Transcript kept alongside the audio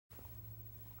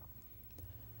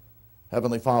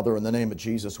Heavenly Father, in the name of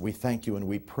Jesus, we thank you and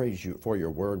we praise you for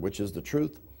your word, which is the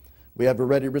truth. We have a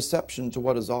ready reception to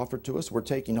what is offered to us. We're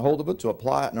taking hold of it to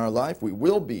apply it in our life. We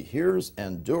will be hearers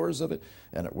and doers of it,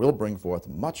 and it will bring forth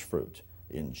much fruit.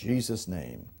 In Jesus'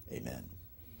 name, amen.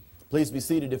 Please be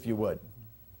seated if you would.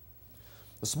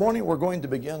 This morning we're going to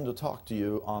begin to talk to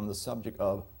you on the subject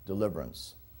of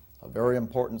deliverance, a very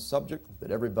important subject that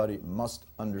everybody must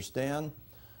understand,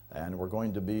 and we're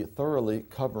going to be thoroughly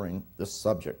covering this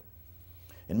subject.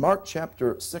 In Mark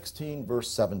chapter 16, verse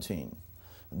 17,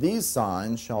 "These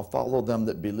signs shall follow them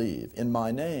that believe. In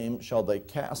my name shall they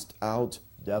cast out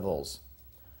devils."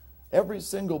 Every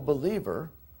single believer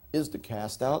is to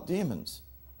cast out demons.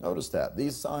 Notice that.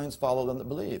 These signs follow them that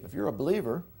believe. If you're a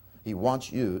believer, he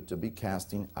wants you to be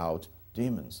casting out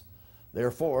demons.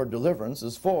 Therefore, deliverance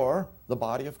is for the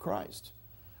body of Christ.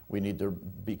 We need to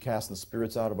be casting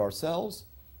spirits out of ourselves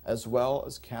as well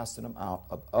as casting them out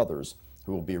of others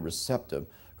who will be receptive,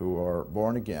 who are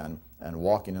born again and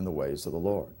walking in the ways of the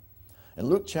Lord. In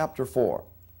Luke chapter 4,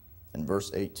 in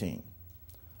verse 18,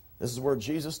 this is where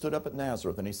Jesus stood up at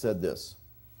Nazareth and he said this,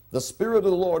 "The Spirit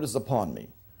of the Lord is upon me,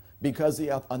 because he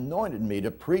hath anointed me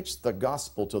to preach the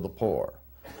gospel to the poor.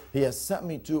 He has sent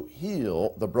me to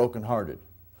heal the brokenhearted,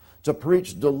 to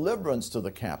preach deliverance to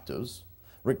the captives,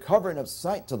 recovering of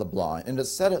sight to the blind, and to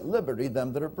set at liberty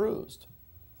them that are bruised."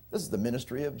 This is the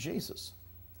ministry of Jesus,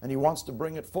 and he wants to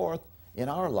bring it forth in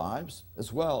our lives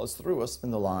as well as through us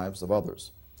in the lives of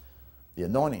others. The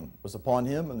anointing was upon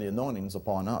him, and the anointing is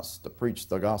upon us to preach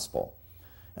the gospel.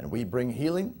 And we bring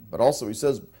healing, but also he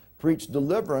says, preach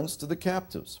deliverance to the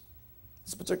captives.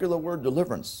 This particular word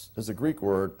deliverance is a Greek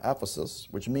word, aphesis,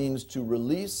 which means to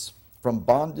release from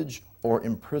bondage or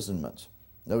imprisonment.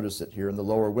 Notice it here in the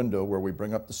lower window where we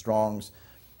bring up the Strong's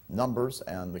numbers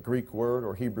and the Greek word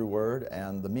or Hebrew word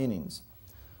and the meanings.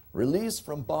 Release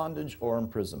from bondage or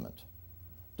imprisonment.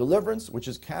 Deliverance, which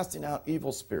is casting out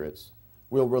evil spirits,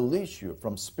 will release you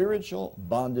from spiritual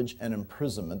bondage and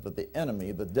imprisonment that the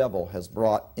enemy, the devil, has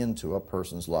brought into a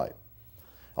person's life.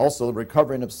 Also, the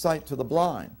recovering of sight to the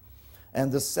blind,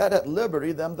 and to set at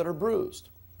liberty them that are bruised.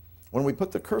 When we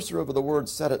put the cursor over the word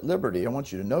set at liberty, I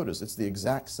want you to notice it's the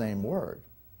exact same word,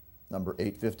 number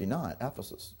 859,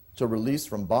 aphesis, to release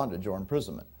from bondage or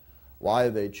imprisonment. Why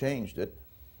they changed it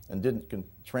and didn't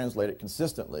translate it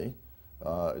consistently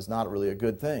is not really a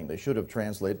good thing. They should have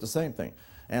translated the same thing.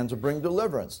 And to bring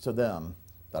deliverance to them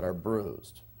that are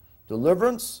bruised.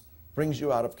 Deliverance brings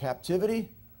you out of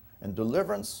captivity, and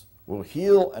deliverance will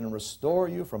heal and restore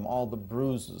you from all the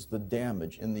bruises, the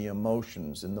damage in the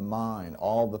emotions, in the mind,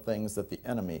 all the things that the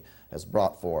enemy has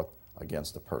brought forth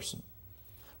against a person.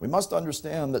 We must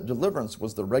understand that deliverance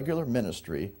was the regular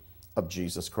ministry of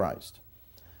Jesus Christ.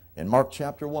 In Mark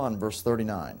chapter 1, verse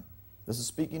 39, this is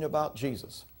speaking about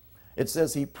Jesus. It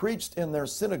says, he preached in their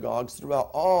synagogues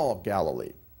throughout all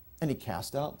Galilee, and he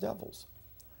cast out devils.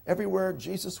 Everywhere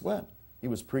Jesus went, he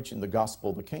was preaching the gospel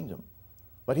of the kingdom.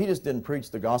 But he just didn't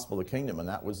preach the gospel of the kingdom, and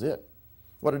that was it.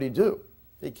 What did he do?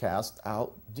 He cast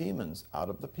out demons out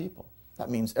of the people. That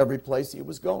means every place he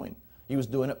was going, he was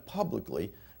doing it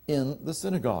publicly in the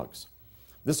synagogues.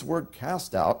 This word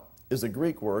cast out is a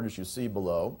Greek word, as you see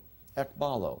below,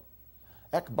 ekbalo.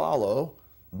 Ekbalo,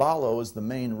 balo is the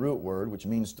main root word, which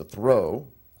means to throw,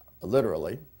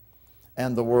 literally.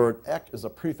 And the word ek is a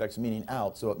prefix meaning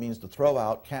out, so it means to throw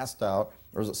out, cast out,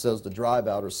 or as it says, to drive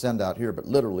out or send out here, but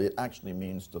literally it actually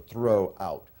means to throw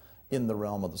out in the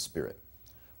realm of the spirit.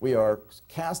 We are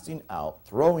casting out,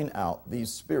 throwing out these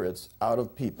spirits out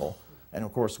of people, and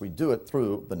of course we do it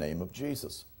through the name of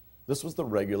Jesus. This was the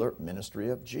regular ministry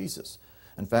of Jesus.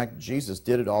 In fact, Jesus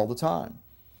did it all the time.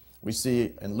 We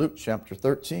see in Luke chapter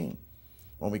 13,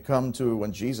 when we come to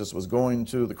when Jesus was going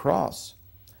to the cross,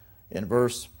 in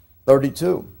verse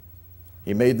 32,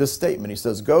 he made this statement. He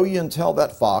says, "Go ye and tell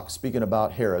that fox," speaking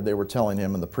about Herod. They were telling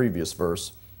him in the previous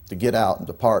verse to get out and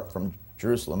depart from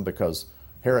Jerusalem because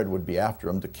Herod would be after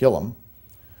him to kill him.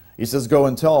 He says, "Go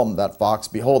and tell him that fox,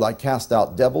 behold, I cast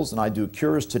out devils, and I do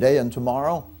cures today and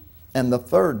tomorrow, and the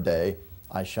third day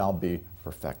I shall be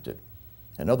perfected."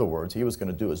 In other words, he was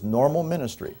going to do his normal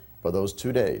ministry for those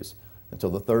 2 days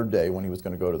until the third day when he was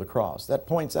going to go to the cross. That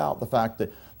points out the fact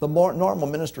that the more normal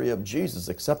ministry of Jesus,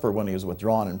 except for when he was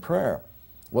withdrawn in prayer,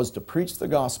 was to preach the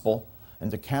gospel and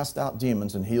to cast out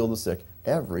demons and heal the sick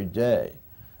every day.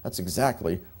 That's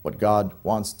exactly what God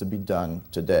wants to be done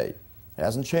today. It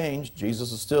hasn't changed.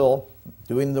 Jesus is still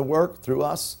doing the work through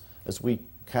us as we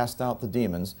cast out the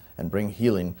demons and bring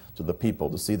healing to the people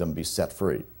to see them be set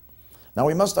free. Now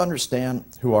we must understand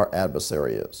who our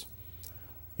adversary is.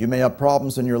 You may have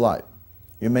problems in your life.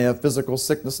 You may have physical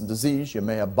sickness and disease. You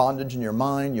may have bondage in your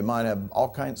mind. You might have all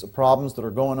kinds of problems that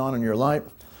are going on in your life.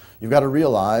 You've got to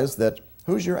realize that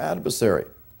who's your adversary?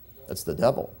 It's the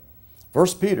devil. 1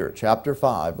 Peter chapter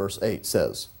 5, verse 8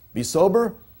 says, "Be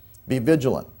sober, be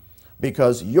vigilant,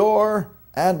 because your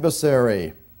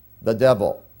adversary, the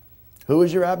devil." Who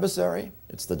is your adversary?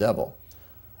 It's the devil.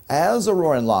 "As a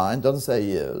roaring lion," doesn't say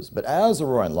he is, but "as a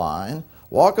roaring lion,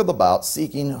 walketh about,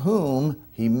 seeking whom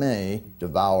he may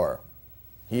devour."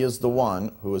 He is the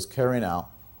one who is carrying out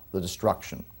the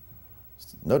destruction.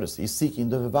 Notice, he's seeking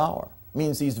to devour. It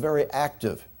means he's very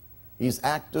active. He's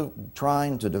active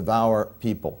trying to devour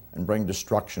people and bring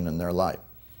destruction in their life.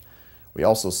 We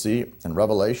also see in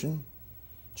Revelation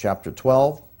chapter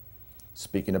 12,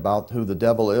 speaking about who the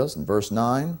devil is, in verse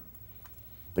 9,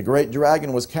 "The great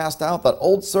dragon was cast out, that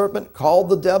old serpent called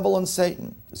the devil and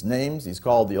Satan." His names, he's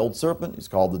called the old serpent, he's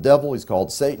called the devil, he's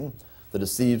called Satan, that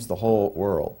deceives the whole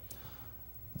world.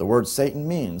 The word Satan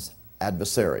means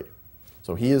adversary.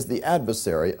 So he is the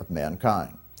adversary of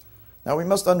mankind. Now we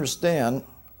must understand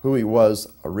who he was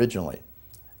originally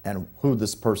and who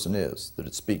this person is that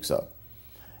it speaks of.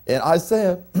 In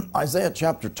Isaiah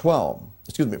chapter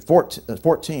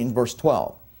 14, verse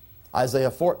 12.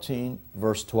 Isaiah 14,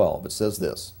 verse 12, it says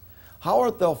this, "How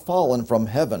art thou fallen from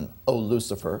heaven, O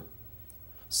Lucifer,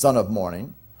 son of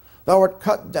morning? How art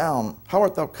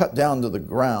thou cut down to the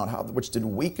ground, which did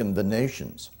weaken the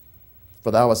nations?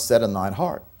 For thou hast said in thine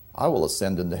heart, I will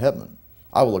ascend into heaven.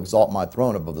 I will exalt my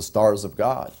throne above the stars of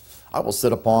God. I will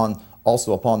sit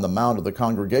also upon the mount of the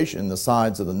congregation in the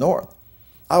sides of the north.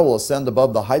 I will ascend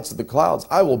above the heights of the clouds.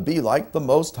 I will be like the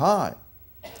Most High.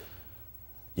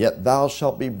 Yet thou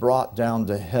shalt be brought down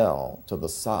to hell, to the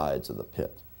sides of the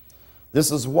pit."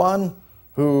 This is one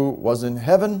who was in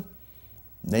heaven,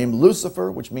 named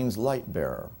Lucifer, which means light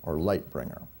bearer or light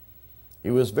bringer.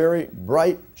 He was very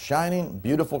bright, shining,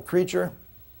 beautiful creature.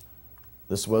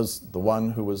 This was the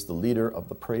one who was the leader of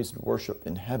the praise and worship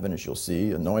in heaven, as you'll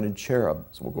see, anointed cherub.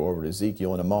 So we'll go over to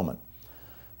Ezekiel in a moment.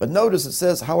 But notice it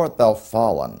says, "How art thou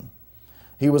fallen?"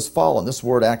 He was fallen. This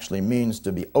word actually means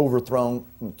to be overthrown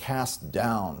and cast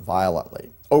down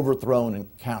violently. Overthrown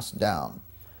and cast down.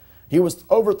 He was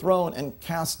overthrown and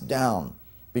cast down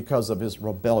because of his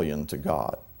rebellion to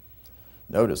God.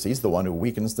 Notice, he's the one who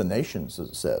weakens the nations, as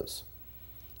it says.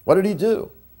 What did he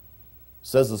do? It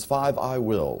says his 5 I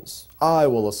wills. I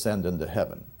will ascend into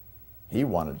heaven. He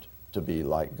wanted to be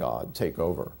like God, take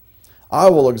over. I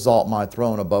will exalt my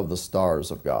throne above the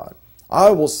stars of God.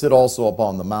 I will sit also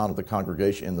upon the mount of the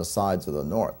congregation in the sides of the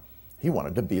north. He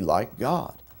wanted to be like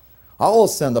God. I'll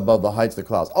ascend above the heights of the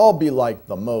clouds. I'll be like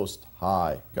the Most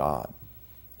High God.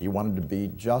 He wanted to be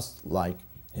just like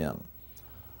him.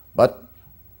 But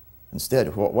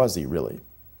instead, what was he really?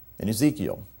 In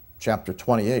Ezekiel chapter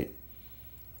 28,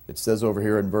 it says over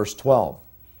here in verse 12,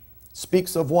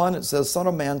 speaks of one, it says, "Son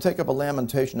of man, take up a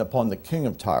lamentation upon the king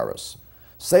of Tyrus.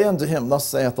 Say unto him, Thus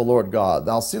saith the Lord God,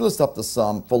 Thou sealest up the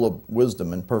sum full of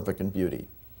wisdom and perfect in beauty."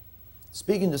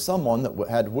 Speaking to someone that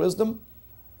had wisdom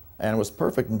and was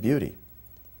perfect in beauty.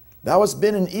 "Thou hast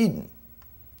been in Eden."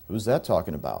 Who's that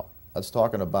talking about? That's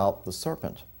talking about the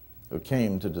serpent who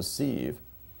came to deceive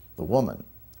the woman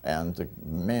and the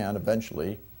man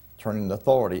eventually turning the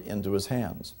authority into his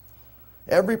hands.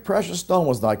 "Every precious stone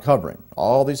was thy covering."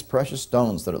 All these precious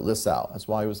stones that it lists out. That's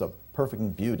why he was a perfect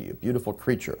in beauty, a beautiful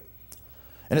creature.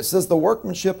 And it says, "The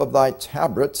workmanship of thy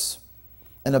tabrets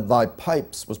and of thy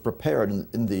pipes was prepared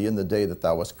in thee in the day that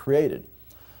thou wast created."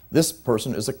 This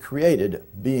person is a created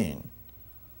being.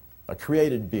 A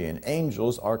created being.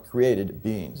 Angels are created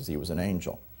beings. He was an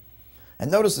angel.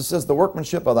 And notice it says, "The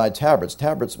workmanship of thy tabrets."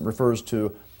 Tabrets refers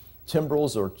to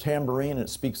timbrels or tambourine, and it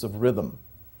speaks of rhythm.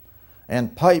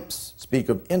 And pipes speak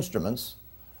of instruments,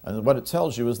 and what it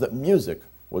tells you is that music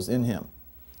was in him.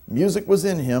 Music was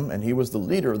in him, and he was the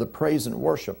leader of the praise and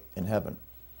worship in heaven.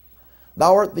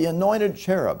 "Thou art the anointed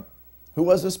cherub." Who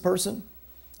was this person?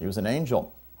 He was an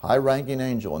angel, high-ranking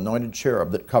angel, anointed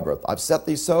cherub that covereth. "I've set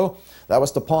thee so, thou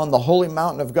wast upon the holy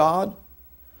mountain of God.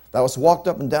 Thou wast walked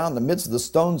up and down in the midst of the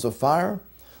stones of fire.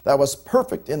 Thou wast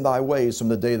perfect in thy ways from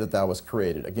the day that thou wast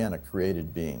created." Again, a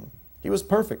created being. He was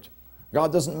perfect.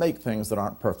 God doesn't make things that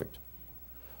aren't perfect.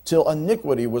 "Till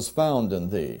iniquity was found in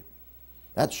thee."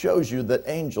 That shows you that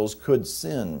angels could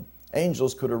sin.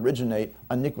 Angels could originate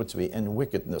iniquity and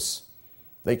wickedness.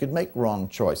 They could make wrong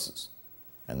choices.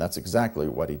 And that's exactly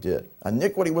what he did.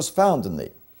 "Iniquity was found in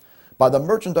thee. By the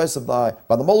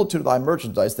multitude of thy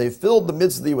merchandise, they filled the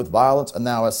midst of thee with violence, and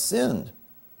thou hast sinned."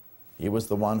 He was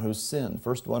the one who sinned,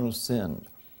 first one who sinned.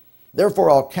 "Therefore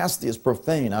I'll cast thee as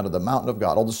profane out of the mountain of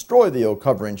God. I'll destroy thee, O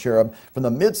covering cherub, from the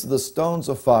midst of the stones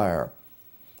of fire.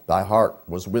 Thy heart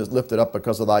was lifted up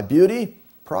because of thy beauty.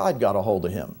 Pride got a hold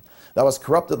of him. Thou hast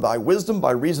corrupted thy wisdom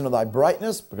by reason of thy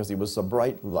brightness, because he was a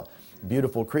bright,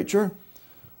 beautiful creature.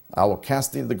 I will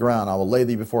cast thee to the ground. I will lay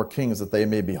thee before kings, that they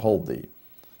may behold thee.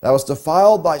 Thou hast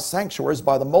defiled thy sanctuaries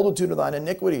by the multitude of thine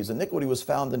iniquities. Iniquity was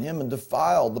found in him, and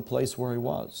defiled the place where he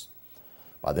was,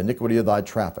 by the iniquity of thy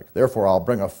traffic. Therefore I'll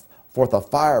bring forth a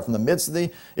fire from the midst of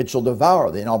thee. It shall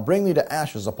devour thee, and I'll bring thee to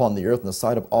ashes upon the earth in the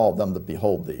sight of all them that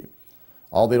behold thee.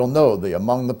 All they will know thee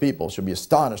among the people shall be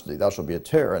astonished at thee. Thou shalt be a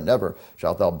terror, and never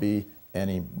shalt thou be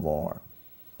any more.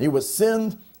 He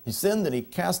sinned, and he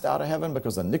cast out of heaven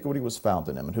because iniquity was found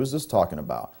in him. And who's this talking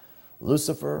about?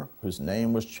 Lucifer, whose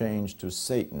name was changed to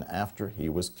Satan after he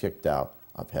was kicked out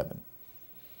of heaven.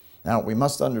 Now, we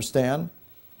must understand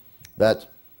that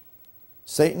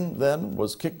Satan then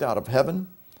was kicked out of heaven,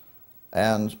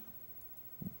 and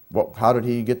how did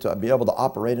he get to be able to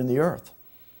operate in the earth?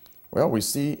 Well, we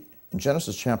see in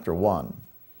Genesis chapter 1,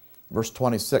 verse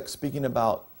 26, speaking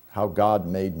about how God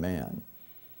made man.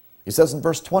 He says in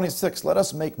verse 26, let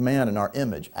us make man in our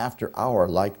image, after our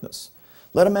likeness.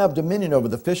 Let him have dominion over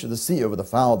the fish of the sea, over the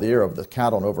fowl of the air, over the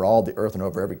cattle, and over all the earth, and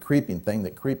over every creeping thing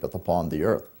that creepeth upon the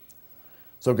earth.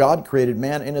 So God created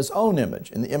man in his own image.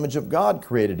 In the image of God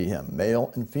created he him.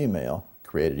 Male and female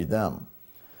created he them.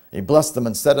 And he blessed them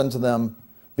and said unto them,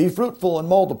 be fruitful and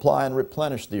multiply and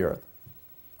replenish the earth.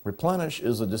 Replenish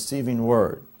is a deceiving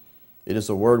word. It is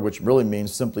a word which really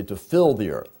means simply to fill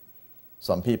the earth.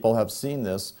 Some people have seen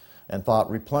this and thought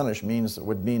replenish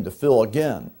would mean to fill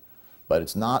again. But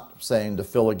it's not saying to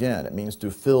fill again. It means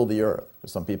to fill the earth.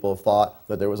 Some people have thought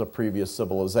that there was a previous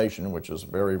civilization, which is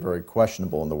very, very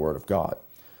questionable in the Word of God.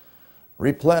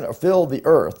 Fill the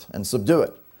earth and subdue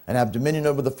it, and have dominion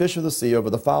over the fish of the sea, over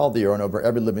the fowl of the air, and over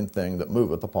every living thing that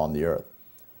moveth upon the earth.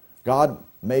 God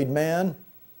made man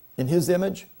in his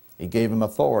image. He gave him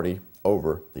authority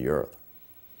over the earth.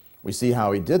 We see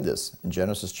how he did this in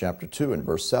Genesis chapter 2 and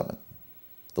verse 7.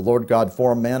 The Lord God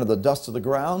formed man of the dust of the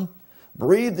ground,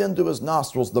 breathed into his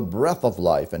nostrils the breath of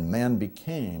life, and man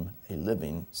became a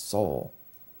living soul.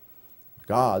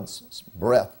 God's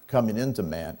breath coming into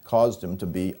man caused him to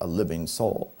be a living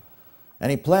soul. And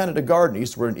he planted a garden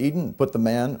eastward in Eden, and put the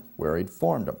man where he'd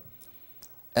formed him.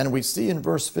 And we see in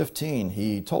verse 15,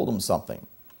 he told him something.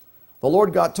 The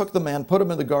Lord God took the man, put him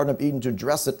in the Garden of Eden to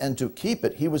dress it and to keep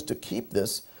it. He was to keep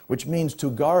this, which means to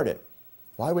guard it.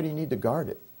 Why would he need to guard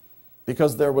it?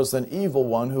 Because there was an evil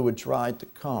one who would try to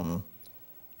come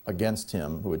against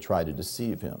him, who would try to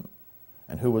deceive him.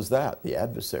 And who was that? The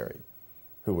adversary,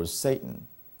 who was Satan,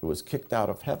 who was kicked out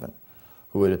of heaven,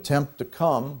 who would attempt to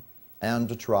come and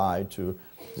to try to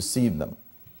deceive them.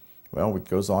 Well, it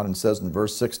goes on and says in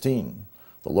verse 16,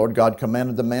 the Lord God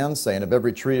commanded the man, saying, of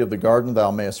every tree of the garden thou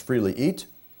mayest freely eat,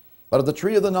 but of the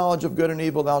tree of the knowledge of good and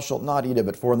evil thou shalt not eat of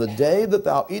it, for in the day that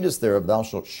thou eatest thereof thou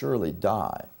shalt surely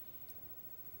die.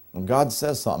 When God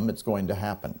says something, it's going to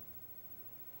happen.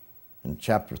 In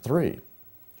chapter 3,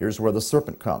 here's where the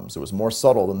serpent comes. It was more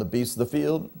subtle than the beasts of the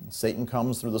field. Satan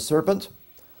comes through the serpent,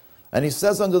 and he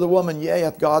says unto the woman, yea,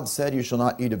 hath God said, you shall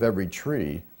not eat of every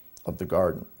tree of the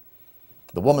garden.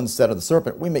 The woman said to the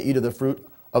serpent, we may eat of the fruit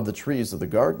of the trees of the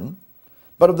garden,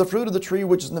 but of the fruit of the tree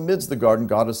which is in the midst of the garden,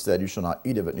 God has said, you shall not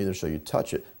eat of it, neither shall you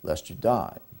touch it, lest you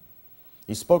die.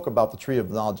 He spoke about the tree of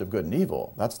the knowledge of good and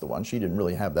evil. That's the one. She didn't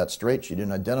really have that straight. She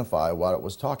didn't identify what it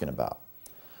was talking about.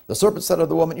 The serpent said to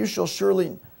the woman, you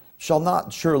shall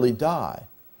not surely die.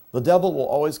 The devil will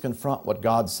always confront what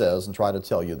God says and try to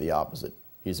tell you the opposite.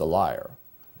 He's a liar.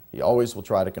 He always will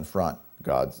try to confront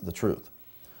the truth.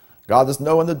 God does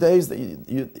know in the days that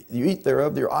you eat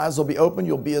thereof, your eyes will be open,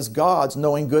 you'll be as gods,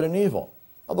 knowing good and evil.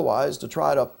 Otherwise, to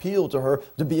try to appeal to her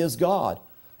to be as God.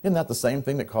 Isn't that the same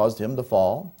thing that caused him to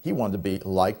fall? He wanted to be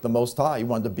like the Most High. He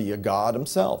wanted to be a God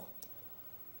himself.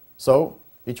 So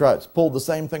he tried to pull the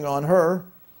same thing on her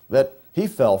that he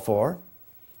fell for,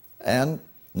 and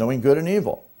knowing good and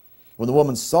evil. When the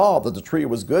woman saw that the tree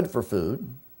was good for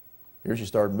food, here she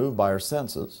started moved by her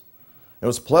senses. It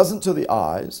was pleasant to the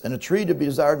eyes, and a tree to be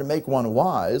desired to make one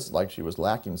wise, like she was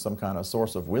lacking some kind of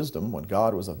source of wisdom when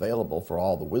God was available for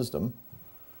all the wisdom.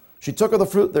 She took of the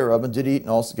fruit thereof and did eat, and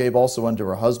also gave also unto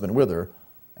her husband with her,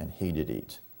 and he did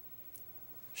eat.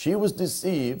 She was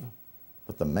deceived,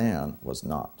 but the man was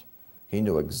not. He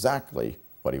knew exactly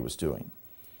what he was doing.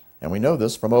 And we know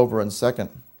this from over in 2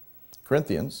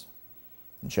 Corinthians,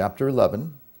 in chapter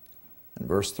 11, and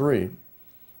verse 3,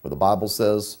 where the Bible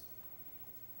says,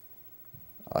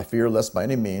 I fear lest by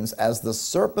any means, as the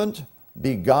serpent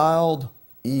beguiled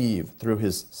Eve through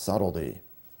his subtlety.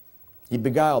 He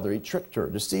beguiled her, he tricked her,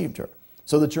 deceived her,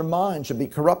 so that your mind should be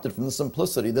corrupted from the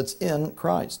simplicity that's in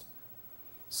Christ.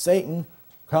 Satan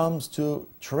comes to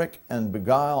trick and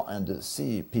beguile and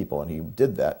deceive people, and he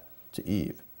did that to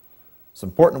Eve. It's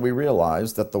important we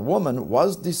realize that the woman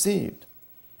was deceived.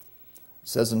 It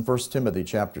says in 1 Timothy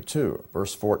chapter 2,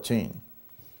 verse 14,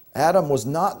 Adam was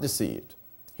not deceived.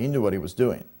 He knew what he was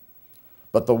doing.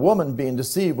 But the woman being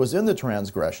deceived was in the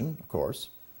transgression, of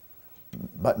course.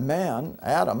 But man,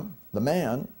 Adam, the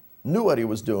man, knew what he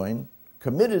was doing,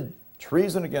 committed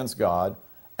treason against God,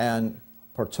 and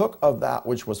partook of that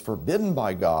which was forbidden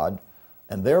by God,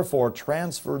 and therefore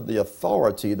transferred the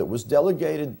authority that was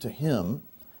delegated to him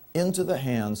into the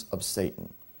hands of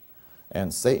Satan.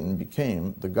 And Satan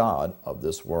became the god of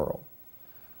this world.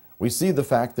 We see the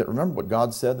fact that, remember what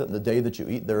God said, that in the day that you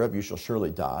eat thereof you shall surely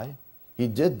die? He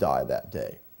did die that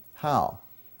day. How?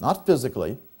 Not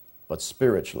physically, but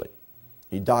spiritually.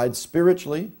 He died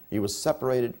spiritually. He was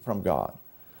separated from God.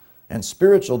 And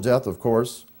spiritual death, of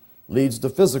course, leads to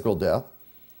physical death,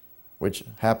 which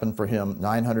happened for him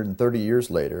 930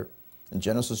 years later. In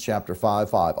Genesis chapter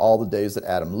 5:5, all the days that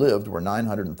Adam lived were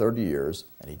 930 years,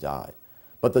 and he died.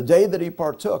 But the day that he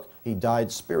partook, he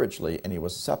died spiritually, and he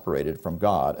was separated from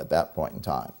God at that point in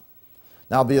time.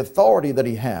 Now, the authority that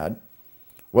he had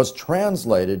was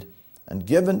translated and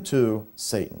given to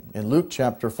Satan. In Luke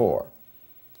chapter 4,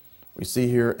 we see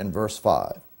here in verse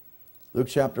 5. Luke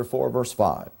chapter 4, verse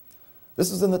 5.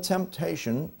 This is in the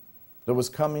temptation that was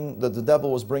coming, that the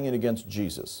devil was bringing against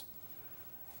Jesus.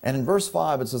 And in verse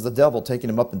 5, it says, the devil, taking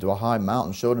him up into a high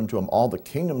mountain, showed unto him all the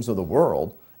kingdoms of the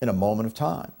world in a moment of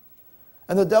time.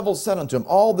 And the devil said unto him,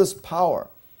 all this power,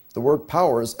 the word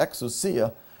power is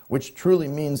exousia, which truly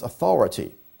means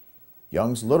authority.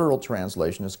 Young's literal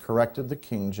translation has corrected the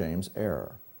King James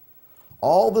error.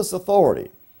 All this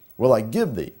authority will I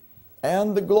give thee,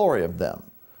 and the glory of them,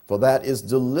 for that is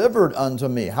delivered unto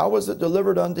me. How was it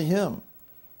delivered unto him?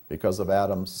 Because of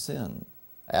Adam's sin.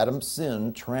 Adam's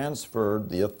sin transferred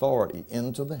the authority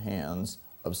into the hands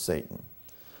of Satan.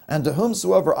 And to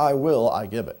whomsoever I will, I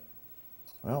give it.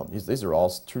 Well, these are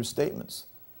all true statements.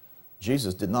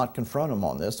 Jesus did not confront him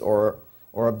on this or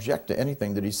object to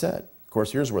anything that he said. Of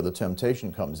course, here's where the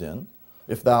temptation comes in.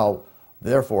 If thou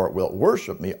therefore wilt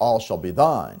worship me, all shall be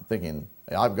thine. Thinking,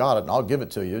 hey, I've got it and I'll give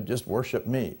it to you, just worship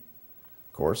me.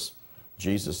 Of course,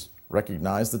 Jesus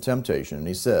recognized the temptation and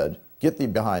he said, get thee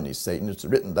behind me, Satan. It's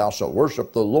written, thou shalt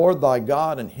worship the Lord thy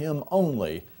God, and him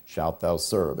only shalt thou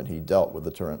serve. And he dealt with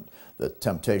the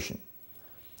temptation.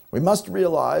 We must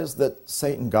realize that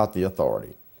Satan got the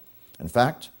authority. In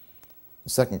fact,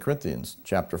 in 2 Corinthians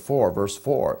chapter 4, verse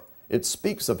 4, it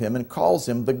speaks of him and calls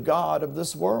him the God of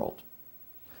this world,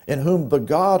 in whom the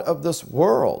God of this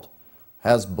world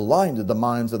has blinded the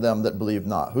minds of them that believe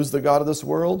not. Who's the God of this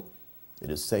world?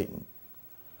 It is Satan.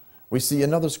 We see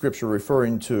another scripture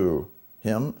referring to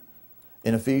him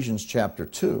in Ephesians chapter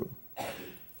 2,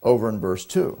 over in verse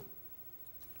 2.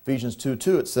 Ephesians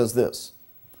 2:2, it says this,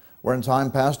 where in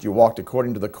time past you walked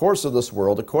according to the course of this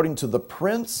world, according to the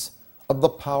prince of the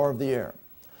power of the air.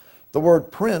 The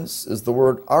word prince is the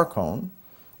word archon,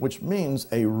 which means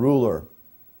a ruler.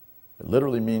 It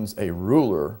literally means a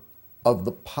ruler of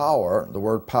the power. The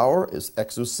word power is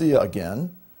exousia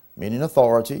again, meaning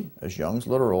authority, as Young's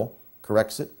literal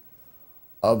corrects it,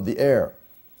 of the air.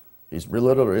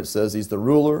 Literally, it says he's the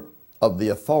ruler of the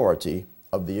authority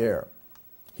of the air.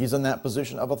 He's in that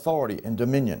position of authority and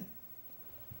dominion.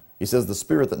 He says the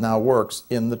spirit that now works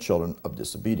in the children of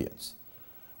disobedience.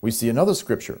 We see another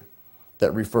scripture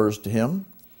that refers to him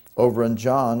over in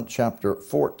John chapter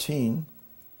 14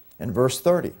 and verse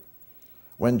 30.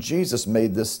 When Jesus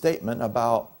made this statement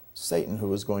about Satan who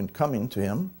was coming to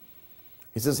him,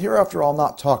 he says, hereafter I'll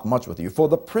not talk much with you, for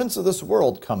the prince of this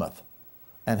world cometh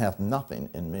and hath nothing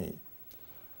in me.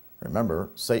 Remember,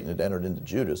 Satan had entered into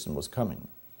Judas and was coming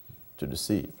to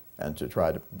deceive and to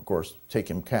try to, of course, take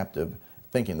him captive,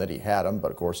 thinking that he had him,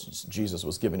 but of course Jesus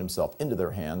was giving himself into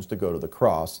their hands to go to the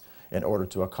cross in order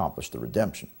to accomplish the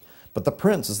redemption. But the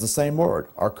prince is the same word,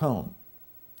 archon.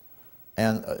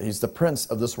 And he's the prince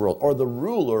of this world, or the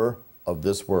ruler of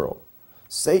this world.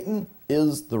 Satan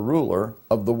is the ruler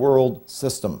of the world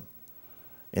system.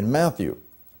 In Matthew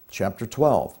chapter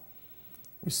 12,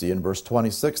 we see in verse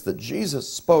 26 that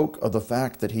Jesus spoke of the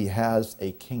fact that he has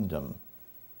a kingdom.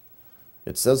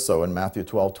 It says so in Matthew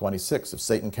 12:26. If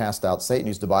Satan cast out Satan,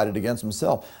 he's divided against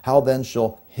himself. How then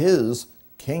shall his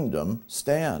kingdom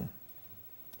stand?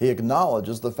 He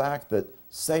acknowledges the fact that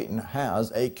Satan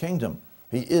has a kingdom.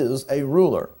 He is a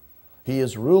ruler. He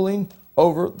is ruling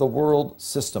over the world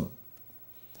system.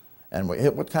 And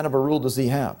what kind of a rule does he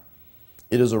have?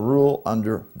 It is a rule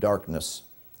under darkness,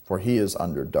 for he is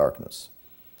under darkness.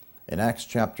 In Acts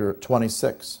chapter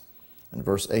 26 and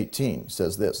verse 18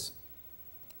 says this,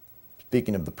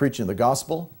 speaking of the preaching of the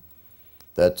gospel,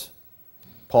 that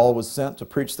Paul was sent to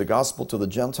preach the gospel to the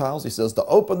Gentiles. He says to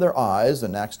open their eyes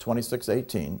in Acts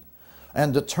 26:18,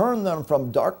 and to turn them from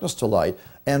darkness to light,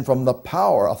 and from the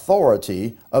power,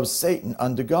 authority of Satan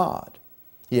unto God.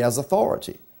 He has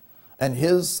authority, and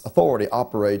his authority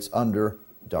operates under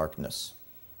darkness.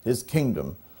 His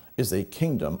kingdom is a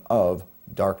kingdom of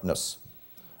darkness.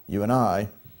 You and I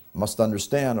must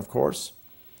understand, of course,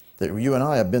 that you and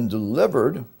I have been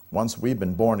delivered, once we've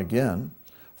been born again,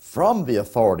 from the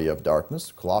authority of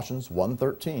darkness. Colossians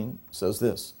 1:13 says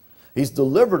this. He's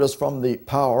delivered us from the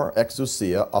power,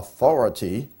 exousia,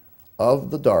 authority of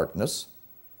the darkness,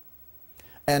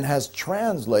 and has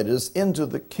translated us into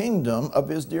the kingdom of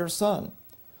his dear Son.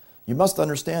 You must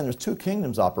understand there's two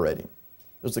kingdoms operating.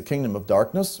 There's the kingdom of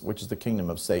darkness, which is the kingdom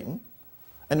of Satan,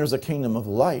 and there's a kingdom of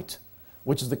light,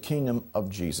 which is the kingdom of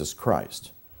Jesus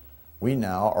Christ. We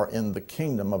now are in the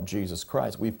kingdom of Jesus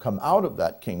Christ. We've come out of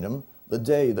that kingdom the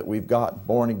day that we've got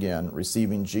born again,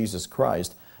 receiving Jesus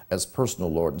Christ as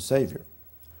personal Lord and Savior.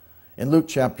 In Luke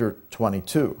chapter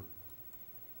 22,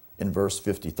 in verse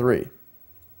 53,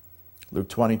 Luke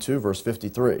 22, verse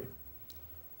 53,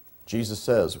 Jesus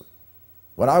says,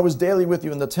 when I was daily with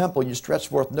you in the temple, you stretched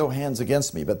forth no hands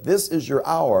against me, but this is your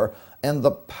hour and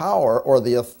the power or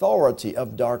the authority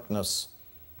of darkness.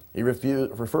 He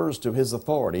refers to his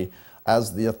authority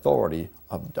as the authority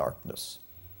of darkness.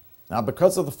 Now,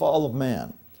 because of the fall of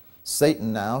man,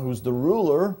 Satan now, who's the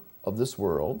ruler of this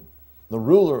world, the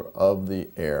ruler of the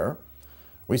air,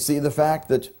 we see the fact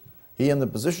that he in the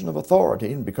position of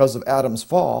authority, and because of Adam's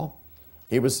fall,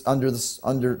 he was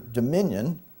under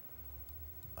dominion.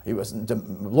 He was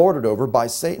lorded over by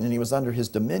Satan, and he was under his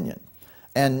dominion.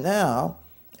 And now,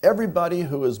 everybody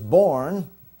who is born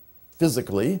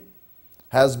physically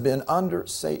has been under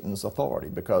Satan's authority,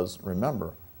 because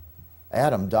remember,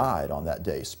 Adam died on that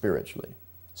day spiritually.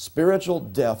 Spiritual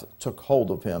death took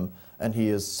hold of him, and he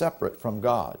is separate from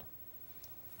God.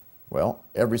 Well,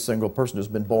 every single person who's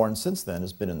been born since then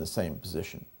has been in the same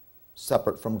position,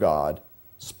 separate from God,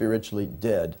 spiritually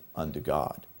dead unto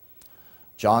God.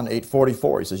 John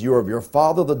 8:44, he says, you are of your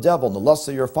father the devil, and the lusts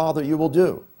of your father you will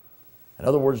do. In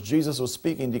other words, Jesus was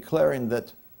speaking, declaring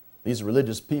that these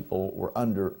religious people were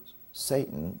under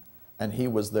Satan, and he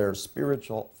was their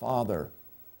spiritual father.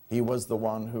 He was the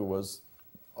one who was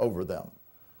over them.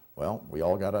 Well, we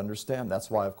all got to understand.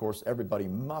 That's why, of course, everybody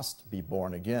must be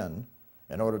born again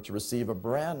in order to receive a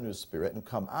brand new spirit and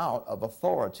come out of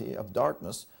authority of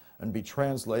darkness and be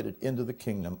translated into the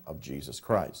kingdom of Jesus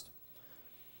Christ.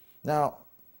 Now,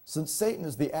 since Satan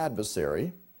is the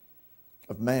adversary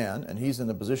of man and he's in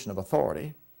a position of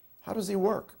authority, how does he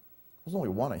work? There's only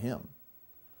one of him.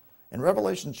 In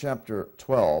Revelation chapter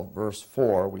 12, verse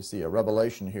 4, we see a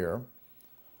revelation here.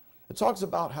 It talks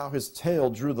about how his tail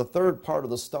drew the third part of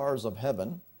the stars of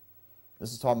heaven.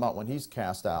 This is talking about when he's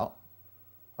cast out.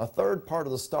 A third part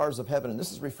of the stars of heaven, and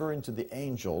this is referring to the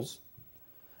angels,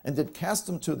 and did cast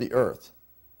them to the earth,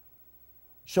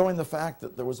 showing the fact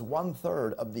that there was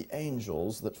 1/3 of the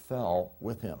angels that fell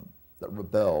with him, that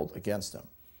rebelled against him.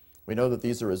 We know that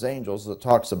these are his angels that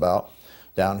talks about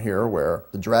down here where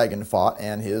the dragon fought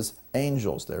and his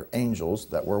angels. They're angels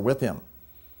that were with him.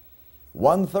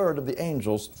 1/3 of the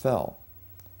angels fell.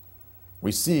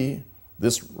 We see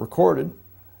this recorded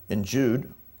in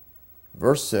Jude,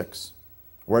 verse 6,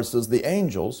 where it says, the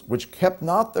angels which kept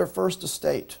not their first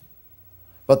estate,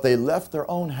 but they left their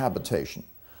own habitation,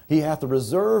 he hath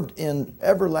reserved in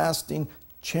everlasting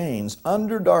chains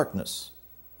under darkness.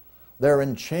 They're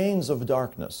in chains of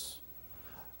darkness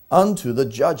unto the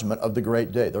judgment of the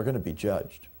great day. They're going to be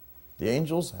judged. The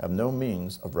angels have no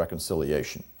means of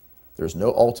reconciliation. There's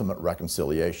no ultimate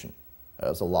reconciliation.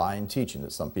 That's a lying teaching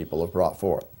that some people have brought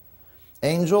forth.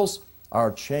 Angels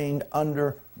are chained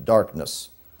under darkness.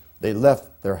 They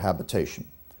left their habitation.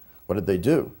 What did they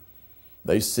do?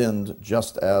 They sinned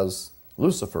just as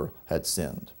Lucifer had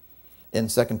sinned. In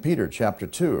 2 Peter chapter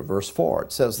 2, verse 4,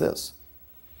 it says this,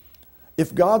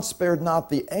 if God spared not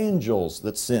the angels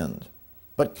that sinned,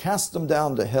 but cast them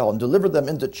down to hell and delivered them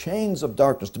into chains of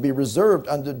darkness to be reserved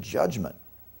unto judgment.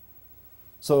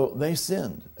 So they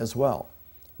sinned as well.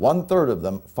 1/3 of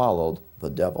them followed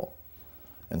the devil.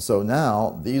 And so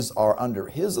now these are under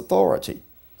his authority.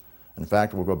 In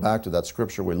fact, we'll go back to that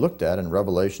scripture we looked at in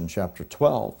Revelation chapter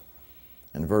 12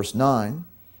 and verse 9,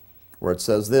 where it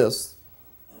says this,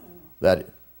 that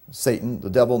Satan, the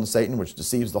devil and Satan, which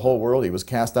deceives the whole world, he was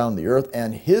cast down on the earth,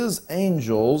 and his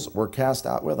angels were cast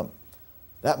out with him.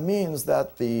 That means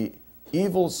that the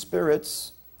evil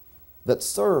spirits that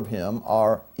serve him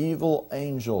are evil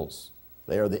angels.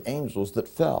 They are the angels that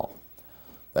fell.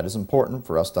 That is important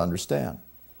for us to understand.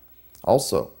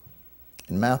 Also,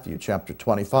 in Matthew chapter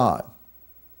 25,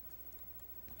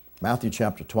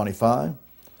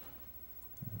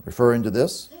 referring to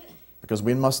this, because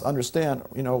we must understand,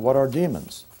 what are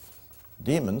demons?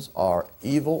 Demons are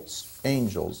evil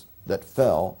angels that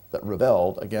fell, that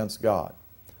rebelled against God.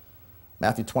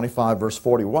 Matthew 25, verse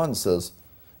 41 says,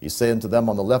 He said unto them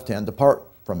on the left hand, Depart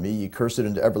from me, ye cursed,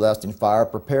 into everlasting fire,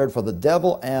 prepared for the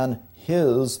devil and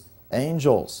his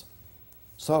angels.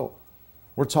 So,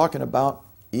 we're talking about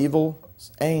evil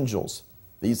angels.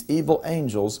 These evil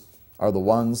angels are the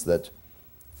ones that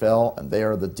fell, and they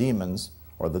are the demons,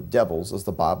 or the devils, as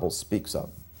the Bible speaks of.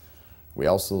 We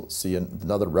also see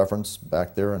another reference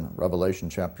back there in Revelation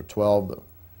chapter 12 that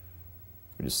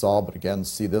we just saw, but again,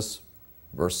 see this,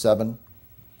 verse 7,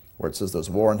 where it says, There's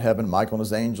war in heaven, Michael and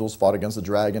his angels fought against the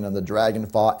dragon, and the dragon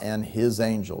fought and his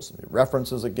angels. It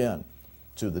references again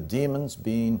to the demons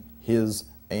being his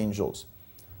angels.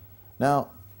 Now,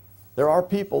 there are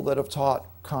people that have taught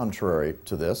contrary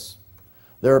to this.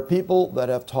 There are people that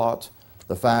have taught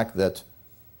the fact that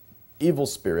evil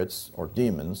spirits, or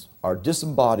demons, are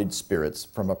disembodied spirits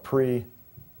from a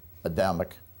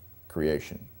pre-Adamic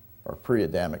creation, or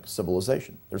pre-Adamic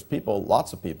civilization. There's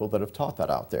lots of people that have taught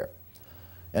that out there.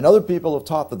 And other people have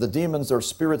taught that the demons are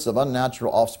spirits of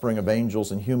unnatural offspring of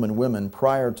angels and human women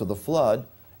prior to the flood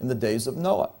in the days of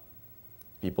Noah.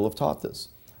 People have taught this.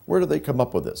 Where do they come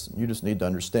up with this? You just need to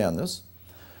understand this.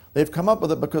 They've come up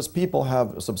with it because people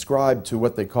have subscribed to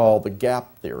what they call the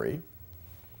gap theory,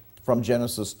 from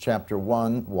Genesis chapter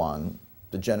 1:1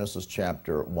 to Genesis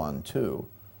chapter 1:2.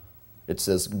 It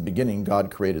says, In the beginning God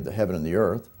created the heaven and the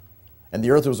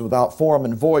earth was without form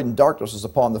and void, and darkness was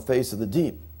upon the face of the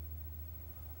deep.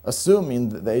 Assuming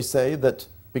that they say that,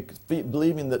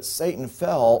 believing that Satan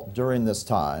fell during this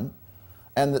time,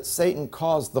 and that Satan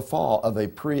caused the fall of a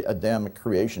pre-Adamic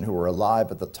creation who were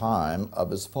alive at the time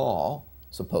of his fall,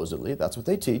 supposedly. That's what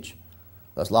they teach.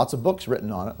 There's lots of books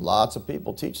written on it. Lots of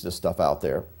people teach this stuff out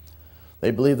there.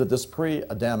 They believe that this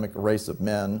pre-Adamic race of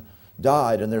men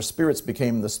died and their spirits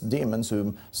became the demons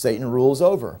whom Satan rules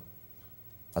over.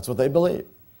 That's what they believe.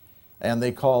 And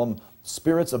they call them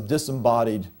spirits of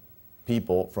disembodied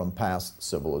people from past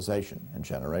civilization and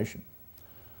generation.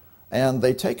 And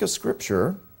they take a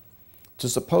scripture to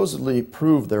supposedly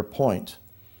prove their point.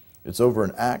 It's over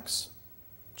in Acts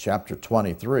chapter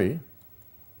 23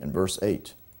 and verse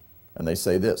 8. And they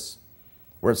say this,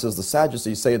 where it says, The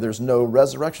Sadducees say there's no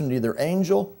resurrection, neither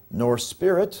angel nor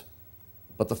spirit,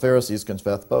 but the Pharisees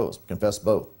confess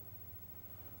both.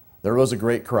 There rose a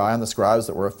great cry, and the scribes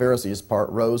that were of Pharisees' part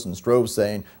rose and strove,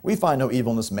 saying, We find no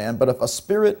evil in this man, but if a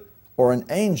spirit or an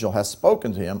angel has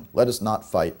spoken to him, let us not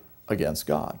fight against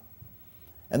God.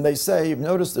 And they say, you've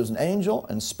noticed there's an angel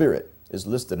and spirit is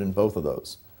listed in both of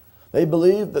those. They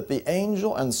believe that the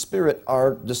angel and spirit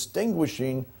are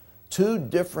distinguishing two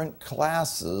different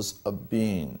classes of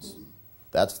beings.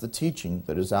 That's the teaching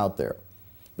that is out there.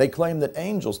 They claim that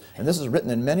angels, and this is written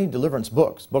in many deliverance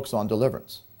books on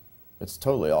deliverance. It's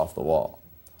totally off the wall.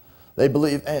 They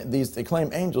believe they claim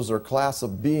angels are a class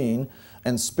of being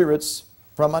and spirits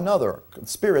from another.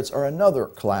 Spirits are another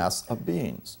class of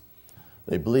beings.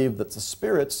 They believe that the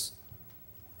spirits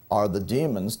are the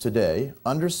demons today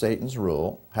under Satan's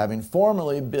rule, having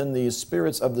formerly been the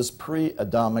spirits of this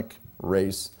pre-Adamic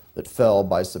race that fell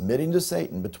by submitting to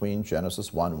Satan between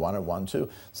Genesis 1:1 and 1:2,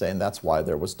 saying that's why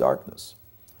there was darkness.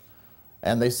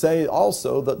 And they say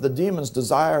also that the demons'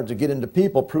 desire to get into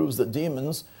people proves that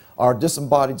demons are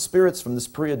disembodied spirits from this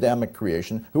pre-Adamic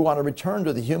creation who want to return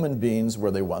to the human beings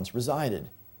where they once resided,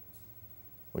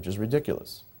 which is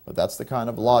ridiculous. But that's the kind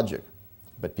of logic.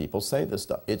 But people say this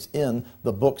stuff. It's in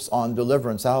the books on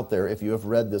deliverance out there if you have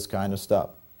read this kind of stuff.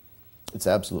 It's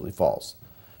absolutely false.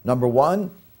 Number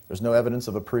one, there's no evidence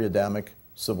of a pre-Adamic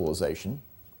civilization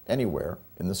anywhere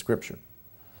in the Scripture.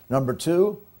 Number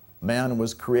two, man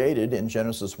was created in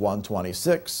Genesis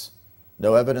 1:26.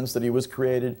 No evidence that he was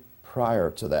created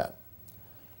prior to that.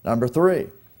 Number three,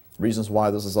 reasons why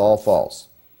this is all false.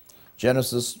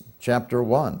 Genesis chapter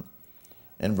 1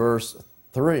 and verse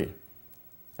 3.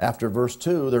 After verse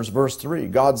 2, there's verse 3.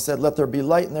 God said, let there be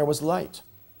light, and there was light.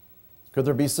 Could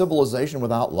there be civilization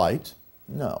without light?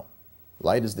 No.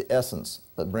 Light is the essence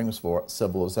that brings forth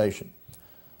civilization.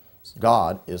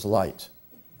 God is light.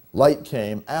 Light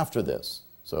came after this,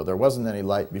 so there wasn't any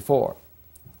light before.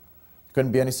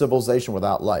 Couldn't be any civilization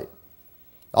without light.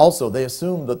 Also, they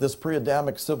assumed that this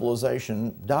pre-Adamic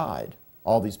civilization died.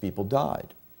 All these people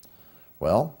died.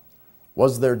 Well,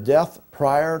 was there death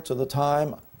prior to the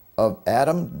time of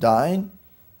Adam dying?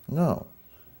 No.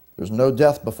 There's no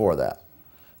death before that.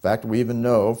 In fact, we even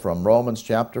know from Romans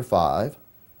chapter 5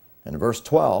 In verse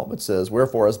 12, it says,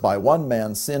 "Wherefore, as by one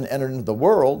man sin entered into the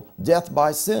world, death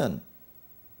by sin."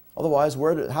 Otherwise,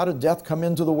 how did death come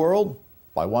into the world?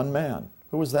 By one man.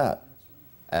 Who was that?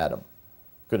 Adam.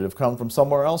 Could it have come from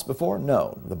somewhere else before?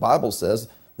 No. The Bible says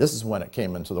this is when it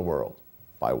came into the world.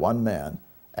 By one man,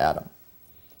 Adam.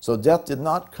 So death did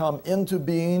not come into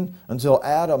being until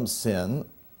Adam's sin,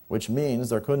 which means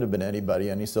there couldn't have been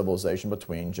any civilization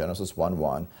between Genesis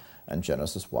 1:1 and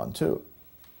Genesis 1:2.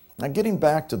 Now getting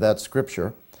back to that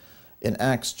scripture in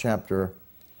Acts chapter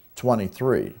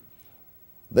 23,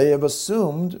 they have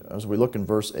assumed, as we look in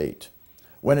verse 8,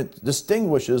 when it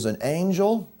distinguishes an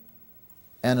angel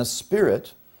and a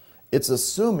spirit, it's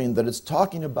assuming that it's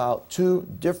talking about two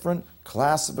different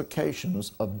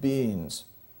classifications of beings.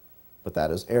 But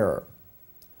that is error.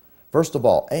 First of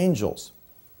all, angels.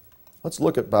 Let's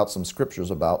look at about some scriptures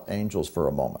about angels for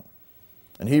a moment.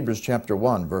 In Hebrews chapter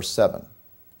 1, verse 7.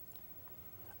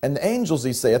 "And the angels,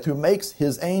 he saith, who makes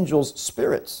his angels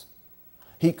spirits.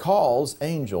 He calls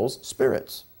angels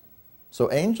spirits."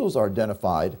 So angels are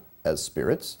identified as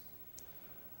spirits.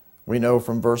 We know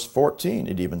from verse 14,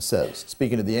 it even says,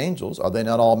 speaking of the angels, "Are they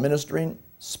not all ministering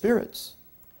spirits?"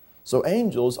 So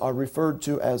angels are referred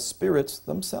to as spirits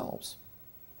themselves.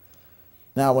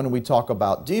 Now, when we talk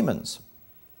about demons,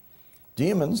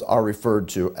 demons are referred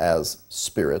to as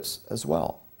spirits as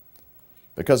well.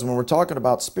 Because when we're talking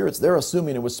about spirits, they're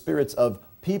assuming it was spirits of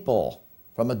people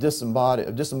from a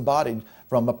disembodied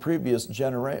from a previous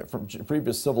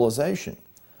civilization.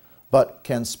 But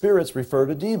can spirits refer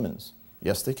to demons?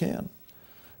 Yes, they can.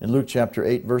 In Luke chapter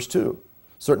 8, verse 2,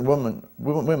 certain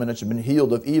women that had been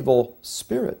healed of evil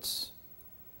spirits,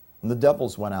 and the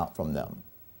devils went out from them.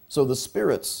 So the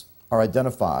spirits are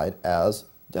identified as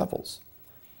devils.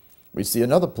 We see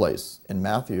another place in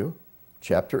Matthew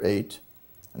chapter 8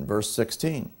 and verse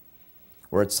 16,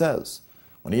 where it says,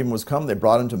 "When even was come, they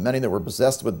brought unto many that were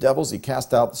possessed with devils. He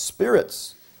cast out the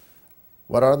spirits."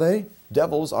 What are they?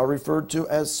 Devils are referred to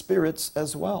as spirits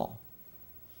as well.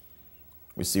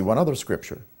 We see one other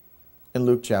scripture in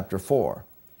Luke chapter 4,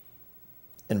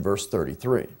 in verse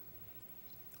 33.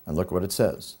 And look what it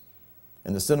says.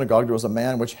 "In the synagogue there was a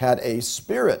man which had a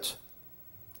spirit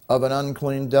of an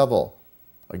unclean devil."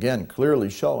 Again, clearly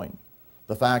showing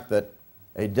the fact that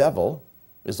a devil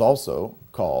is also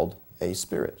called a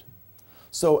spirit.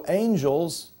 So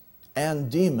angels and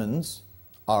demons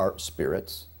are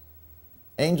spirits.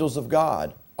 Angels of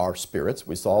God are spirits,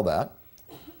 we saw that.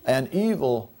 And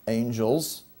evil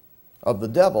angels of the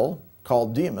devil,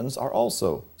 called demons, are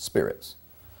also spirits.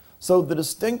 So the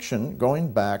distinction,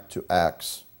 going back to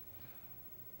Acts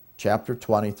chapter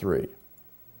 23,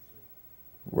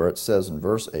 where it says in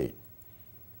verse 8,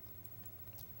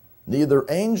 "Neither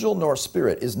angel nor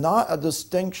spirit" is not a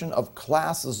distinction of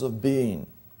classes of being.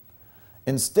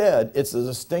 Instead, it's a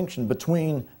distinction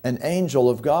between an angel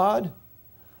of God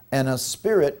and a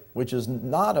spirit which is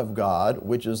not of God,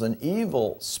 which is an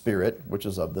evil spirit, which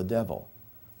is of the devil.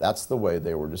 That's the way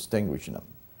they were distinguishing them.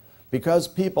 Because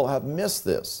people have missed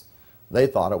this, they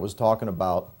thought it was talking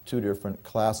about two different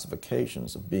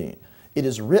classifications of being. It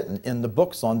is written in the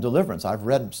books on deliverance. I've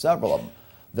read several of them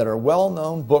that are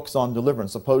well-known books on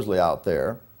deliverance supposedly out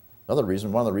there. One of the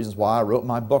reasons why I wrote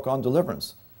my book on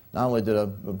deliverance. Not only did a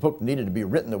book needed to be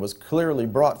written that was clearly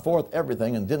brought forth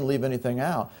everything and didn't leave anything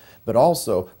out, but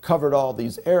also covered all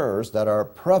these errors that are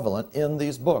prevalent in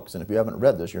these books. And if you haven't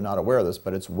read this, you're not aware of this,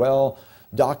 but it's well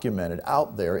documented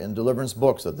out there in deliverance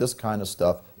books that this kind of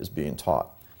stuff is being taught.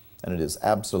 And it is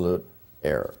absolute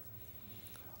error.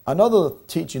 Another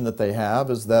teaching that they have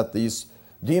is that these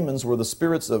demons were the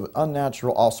spirits of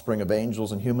unnatural offspring of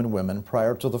angels and human women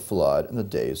prior to the flood in the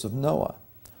days of Noah.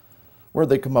 Where'd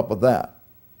they come up with that?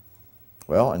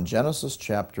 Well, in Genesis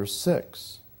chapter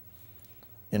 6,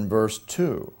 in verse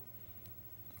 2,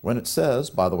 when it says,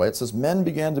 by the way, it says, "Men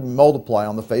began to multiply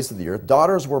on the face of the earth,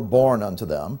 daughters were born unto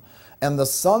them, and the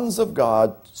sons of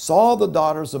God saw the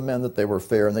daughters of men that they were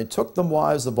fair, and they took them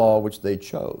wives of all which they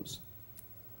chose."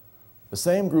 The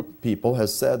same group of people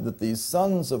has said that these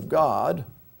sons of God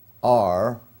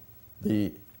are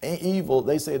the evil,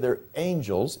 they say they're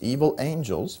angels, evil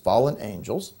angels, fallen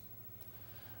angels,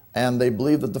 and they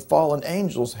believe that the fallen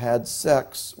angels had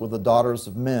sex with the daughters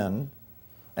of men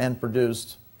and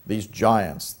produced these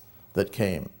giants that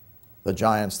came, the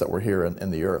giants that were here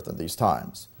in the earth in these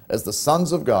times. As the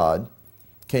sons of God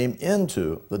came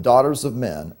into the daughters of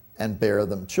men and bare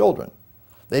them children,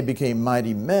 they became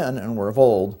mighty men and were of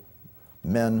old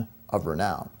men of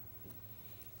renown.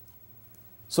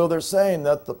 So they're saying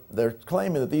that they're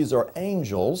claiming that these are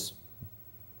angels,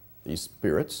 these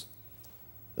spirits.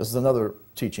 This is another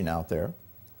teaching out there,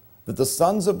 that the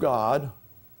sons of God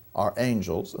are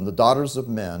angels, and the daughters of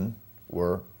men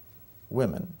were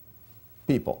women,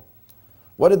 people.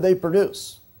 What did they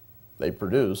produce? They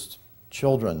produced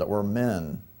children that were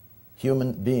men,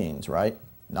 human beings, right?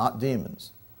 Not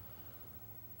demons.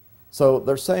 So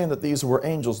they're saying that these were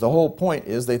angels. The whole point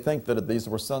is they think that these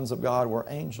were sons of God were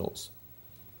angels.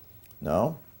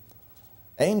 No.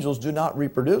 Angels do not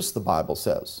reproduce, the Bible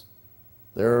says.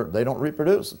 They don't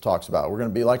reproduce, it talks about. We're going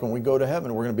to be like when we go to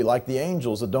heaven, we're going to be like the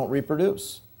angels that don't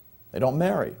reproduce. They don't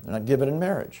marry. They're not given in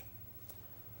marriage.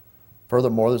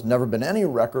 Furthermore, there's never been any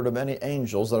record of any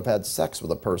angels that have had sex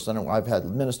with a person. And I've had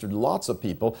ministered to lots of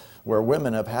people where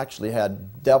women have actually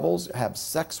had devils have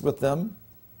sex with them,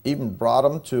 even brought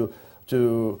them to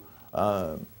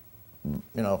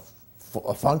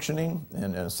functioning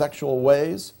in sexual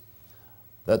ways.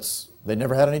 They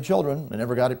never had any children. They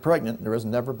never got it pregnant. There has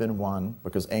never been one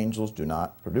because angels do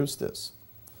not produce this.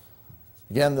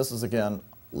 Again, this is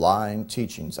lying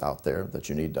teachings out there that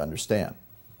you need to understand.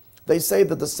 They say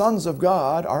that the sons of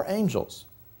God are angels.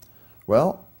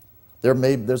 Well,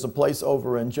 there's a place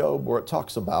over in Job where it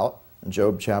talks about, in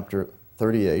Job chapter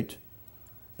 38,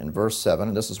 in verse 7,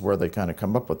 and this is where they kind of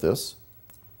come up with this,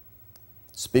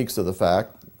 speaks of the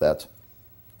fact that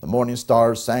the morning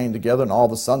stars sang together and all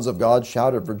the sons of God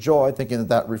shouted for joy, thinking that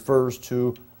that refers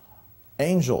to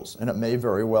angels, and it may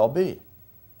very well be.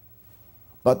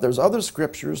 But there's other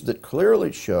scriptures that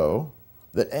clearly show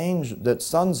that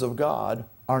sons of God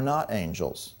are not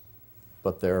angels,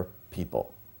 but they're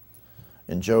people.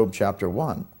 In Job chapter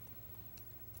 1,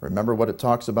 remember what it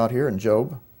talks about here in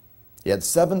Job? He had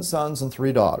 7 sons and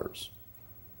 3 daughters.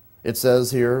 It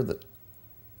says here that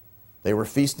they were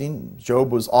feasting.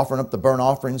 Job was offering up the burnt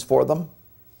offerings for them.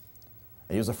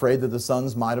 He was afraid that the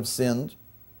sons might have sinned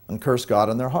and cursed God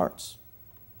in their hearts.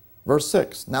 Verse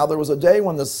 6, now there was a day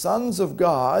when the sons of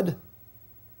God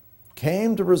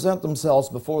came to present themselves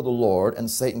before the Lord, and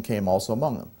Satan came also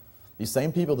among them. These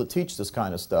same people that teach this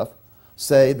kind of stuff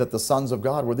say that the sons of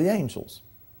God were the angels,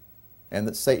 and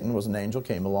that Satan was an angel,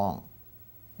 came along.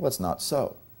 Well, it's not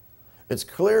so. It's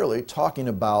clearly talking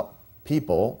about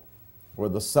people were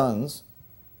the sons.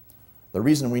 The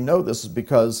reason we know this is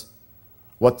because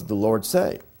what did the Lord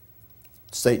say?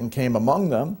 Satan came among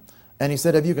them, and he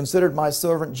said, have you considered my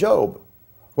servant Job?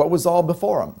 What was all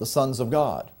before him? The sons of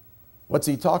God. What's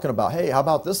he talking about? Hey, how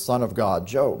about this son of God,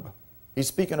 Job? He's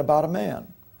speaking about a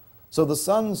man. So the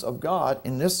sons of God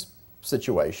in this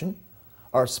situation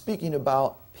are speaking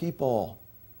about people.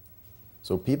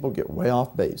 So people get way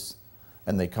off base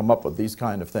and they come up with these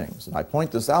kind of things. And I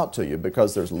point this out to you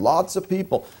because there's lots of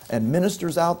people and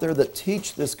ministers out there that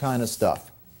teach this kind of stuff.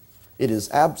 It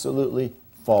is absolutely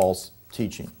false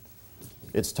teaching.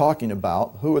 It's talking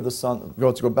about who are the sons,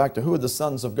 let's go back to who are the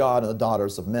sons of God and the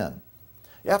daughters of men.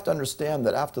 You have to understand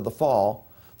that after the fall,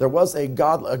 there was a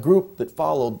group that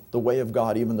followed the way of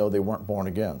God even though they weren't born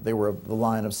again. They were of the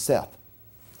line of Seth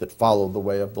that followed the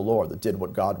way of the Lord, that did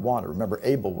what God wanted. Remember,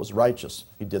 Abel was righteous.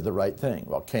 He did the right thing,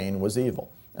 while Cain was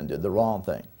evil and did the wrong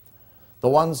thing. The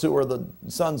ones who were the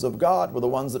sons of God were the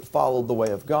ones that followed the way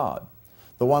of God.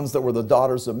 The ones that were the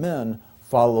daughters of men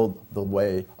followed the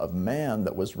way of man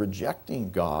that was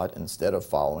rejecting God instead of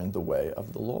following the way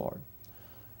of the Lord.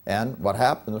 And what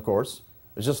happened, of course,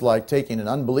 it's just like taking an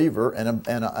unbeliever and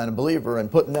a believer and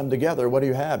putting them together. What do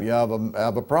you have? You have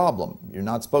a problem. You're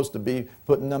not supposed to be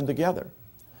putting them together.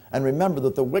 And remember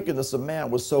that the wickedness of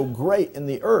man was so great in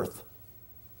the earth.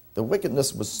 The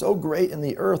wickedness was so great in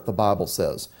the earth, the Bible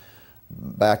says,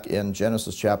 back in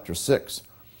Genesis chapter 6,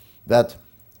 that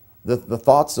the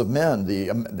thoughts of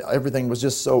men, everything was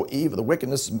just so evil. The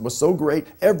wickedness was so great,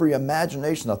 every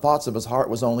imagination, the thoughts of his heart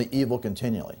was only evil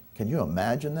continually. Can you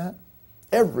imagine that?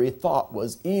 Every thought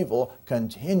was evil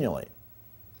continually.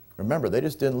 Remember, they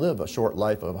just didn't live a short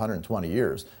life of 120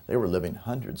 years. They were living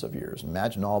hundreds of years.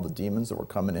 Imagine all the demons that were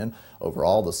coming in over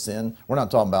all the sin. We're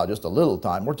not talking about just a little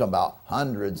time. We're talking about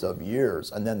hundreds of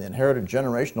years. And then the inherited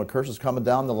generational curses coming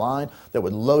down the line that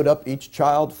would load up each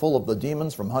child full of the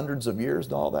demons from hundreds of years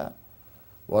and all that.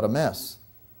 What a mess.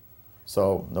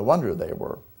 So no wonder they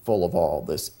were full of all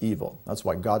this evil. That's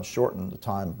why God shortened the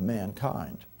time of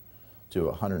mankind to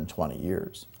 120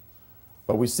 years.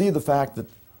 But we see the fact that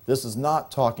this is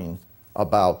not talking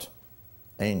about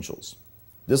angels.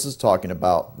 This is talking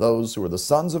about those who are the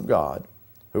sons of God,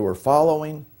 who were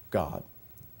following God.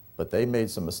 But they made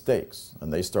some mistakes,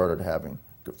 and they started having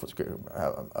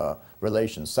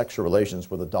sexual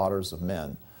relations with the daughters of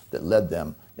men that led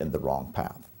them in the wrong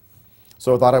path.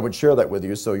 So I thought I would share that with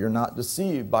you so you're not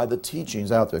deceived by the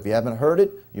teachings out there. If you haven't heard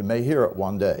it, you may hear it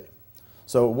one day.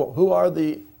 So who are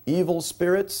the evil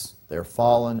spirits? They're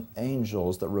fallen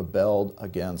angels that rebelled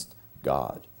against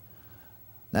God.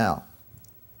 Now,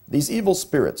 these evil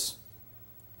spirits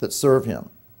that serve him,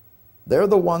 they're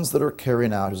the ones that are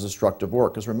carrying out his destructive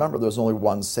work. Because remember, there's only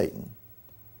one Satan.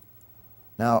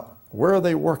 Now, where are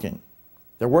they working?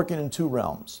 They're working in two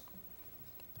realms.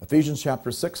 Ephesians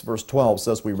chapter 6, verse 12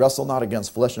 says, we wrestle not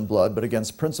against flesh and blood, but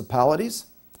against principalities,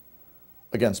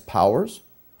 against powers,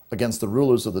 against the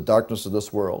rulers of the darkness of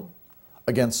this world,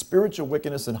 against spiritual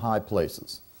wickedness in high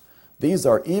places. These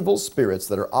are evil spirits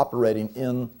that are operating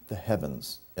in the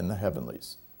heavens, in the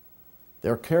heavenlies.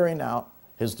 They're carrying out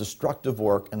his destructive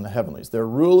work in the heavenlies. They're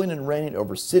ruling and reigning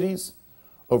over cities,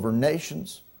 over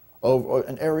nations, over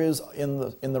in areas in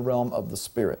the realm of the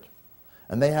spirit.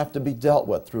 And they have to be dealt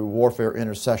with through warfare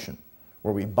intercession,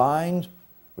 where we bind,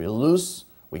 we loose,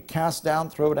 we cast down,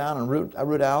 throw down, and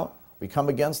root out. We come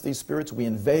against these spirits. We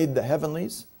invade the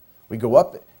heavenlies. We go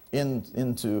up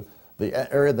into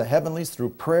the area of the heavenlies through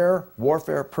prayer,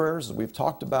 warfare prayers, as we've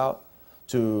talked about,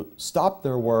 to stop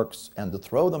their works and to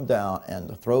throw them down and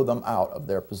to throw them out of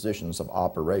their positions of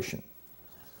operation.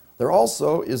 There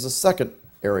also is a second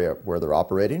area where they're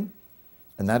operating,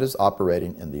 and that is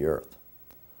operating in the earth.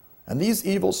 And these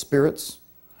evil spirits,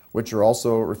 which are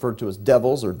also referred to as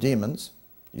devils or demons,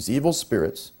 these evil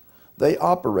spirits, they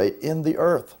operate in the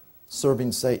earth,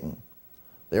 serving Satan.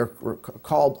 They are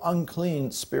called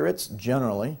unclean spirits,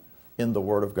 generally, in the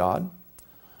Word of God.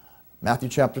 Matthew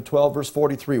chapter 12, verse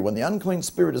 43, when the unclean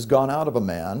spirit is gone out of a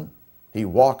man, he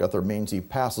walketh, or means he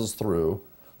passes through,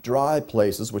 dry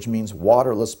places, which means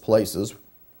waterless places.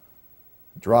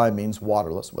 Dry means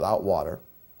waterless, without water.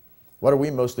 What are we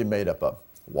mostly made up of?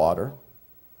 Water.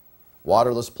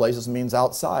 Waterless places means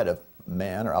outside of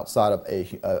man or outside of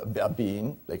a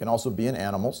being. They can also be in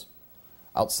animals.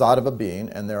 Outside of a being,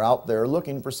 and they're out there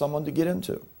looking for someone to get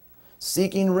into.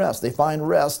 Seeking rest. They find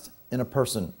rest in a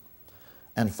person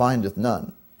and findeth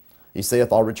none. He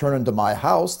saith, I'll return unto my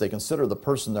house. They consider the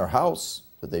person their house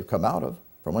that they've come out of,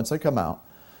 from whence they come out.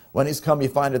 When he's come, he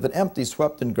findeth it empty,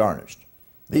 swept, and garnished.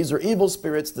 These are evil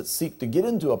spirits that seek to get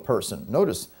into a person.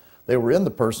 Notice, they were in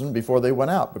the person before they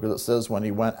went out, because it says when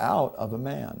he went out of a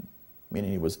man,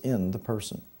 meaning he was in the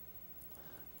person.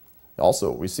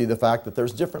 Also, we see the fact that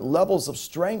there's different levels of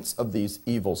strengths of these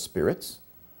evil spirits.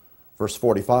 Verse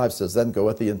 45 says, then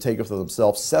goeth he and taketh of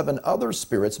himself 7 other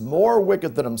spirits more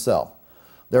wicked than himself.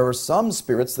 There are some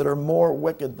spirits that are more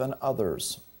wicked than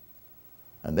others,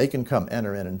 and they can come,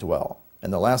 enter in, and dwell.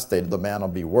 And the last state of the man will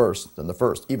be worse than the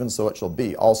first. Even so it shall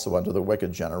be also unto the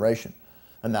wicked generation.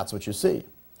 And that's what you see.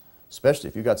 Especially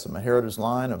if you've got some heritage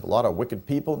line of a lot of wicked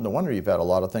people. No wonder you've had a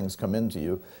lot of things come into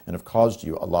you and have caused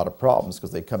you a lot of problems,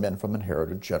 because they come in from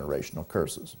inherited generational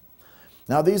curses.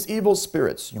 Now these evil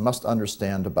spirits, you must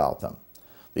understand about them.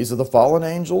 These are the fallen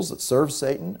angels that serve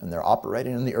Satan, and they're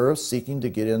operating in the earth seeking to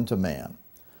get into man.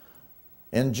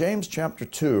 In James chapter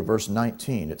 2, verse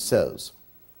 19, it says,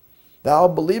 thou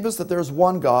believest that there is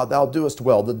one God, thou doest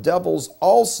well. The devils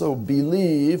also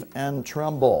believe and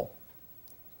tremble.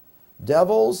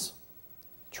 Devils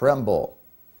tremble.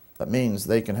 That means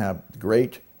they can have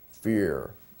great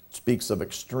fear. It speaks of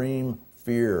extreme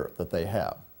fear that they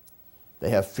have.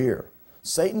 They have fear.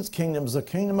 Satan's kingdom is a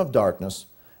kingdom of darkness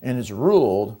and is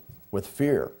ruled with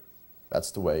fear.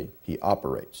 That's the way he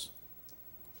operates.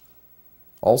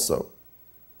 Also,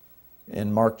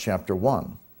 in Mark chapter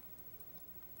 1,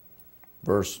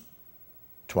 verse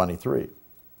 23,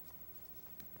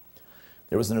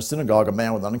 there was in a synagogue a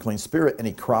man with an unclean spirit, and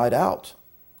he cried out.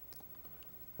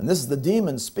 And this is the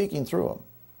demon speaking through him,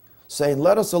 saying,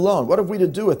 let us alone. What have we to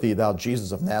do with thee, thou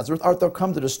Jesus of Nazareth? Art thou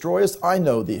come to destroy us? I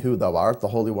know thee who thou art, the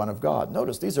Holy One of God.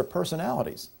 Notice, these are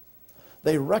personalities.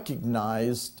 They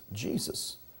recognized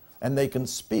Jesus, and they can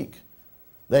speak.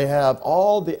 They have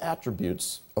all the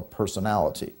attributes of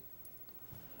personality.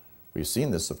 We've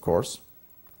seen this, of course,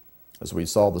 as we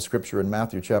saw the scripture in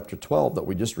Matthew chapter 12 that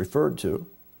we just referred to,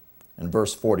 in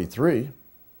verse 43,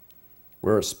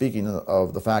 where it's speaking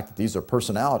of the fact that these are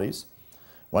personalities.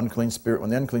 When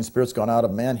the unclean spirit's gone out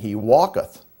of man, he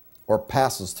walketh, or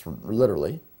passes through,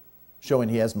 literally, showing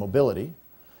he has mobility.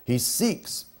 He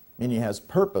seeks, meaning he has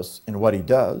purpose in what he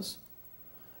does.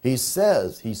 He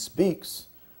says, he speaks,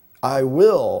 I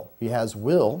will, he has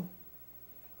will.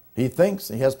 He thinks,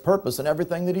 he has purpose in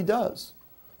everything that he does.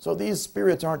 So these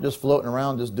spirits aren't just floating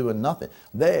around just doing nothing.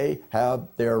 They have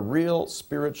their real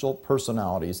spiritual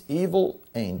personalities, evil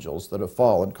angels that have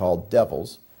fallen, called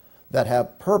devils, that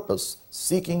have purpose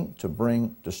seeking to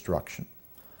bring destruction.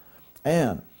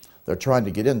 And they're trying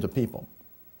to get into people.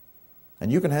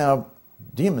 And you can have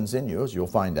demons in you, as you'll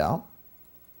find out,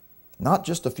 not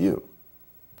just a few.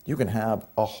 You can have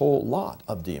a whole lot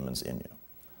of demons in you.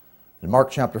 In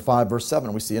Mark chapter 5, verse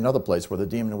 7, we see another place where the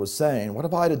demon was saying, "What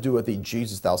have I to do with thee,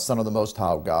 Jesus, thou Son of the Most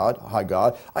High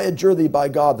God? I adjure thee by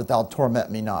God that thou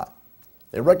torment me not."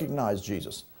 They recognized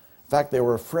Jesus. In fact, they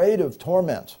were afraid of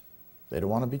torment. They don't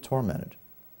want to be tormented.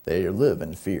 They live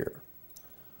in fear.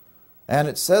 And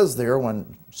it says there,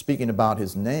 when speaking about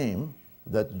his name,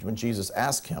 that when Jesus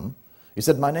asked him, he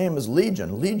said, "My name is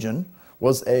Legion." Legion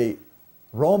was a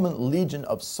Roman legion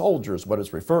of soldiers, what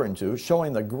it's referring to,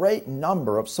 showing the great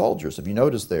number of soldiers. If you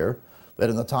notice there, that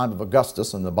in the time of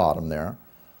Augustus, in the bottom there,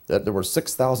 that there were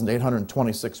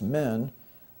 6,826 men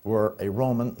were a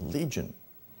Roman legion.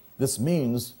 This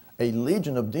means a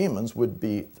legion of demons would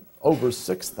be over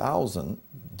 6,000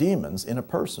 demons in a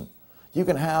person. You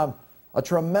can have a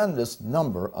tremendous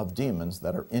number of demons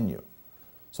that are in you.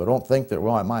 So don't think that,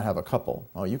 well, I might have a couple.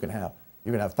 Oh, you can have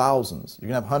thousands, you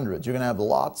can have hundreds, you can have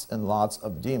lots and lots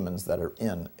of demons that are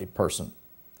in a person.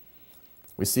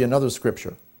 We see another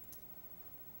scripture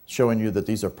showing you that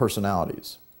these are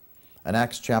personalities. In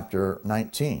Acts chapter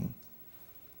 19,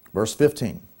 verse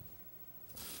 15.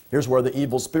 Here's where the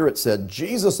evil spirit said,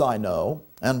 "Jesus I know,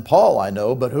 and Paul I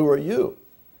know, but who are you?"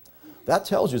 That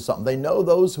tells you something. They know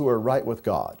those who are right with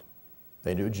God.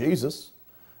 They knew Jesus,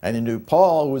 and they knew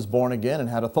Paul, who was born again and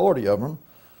had authority over him.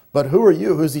 But who are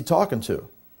you? Who's he talking to?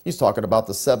 He's talking about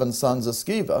the 7 sons of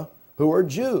Sceva, who are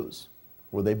Jews.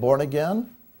 Were they born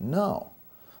again? No.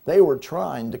 They were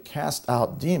trying to cast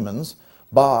out demons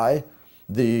by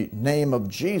the name of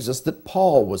Jesus that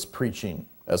Paul was preaching,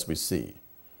 as we see.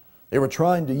 They were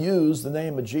trying to use the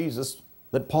name of Jesus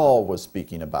that Paul was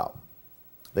speaking about.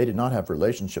 They did not have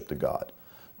relationship to God.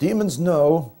 Demons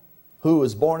know who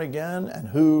is born again and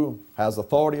who has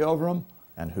authority over them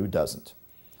and who doesn't.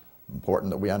 Important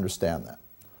that we understand that.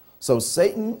 So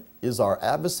Satan is our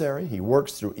adversary. He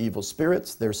works through evil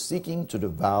spirits. They're seeking to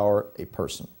devour a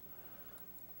person.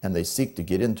 And they seek to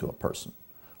get into a person.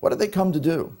 What did they come to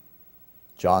do?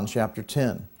 John chapter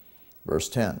 10, verse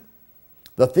 10.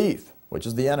 "The thief," which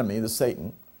is the enemy, the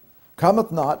Satan,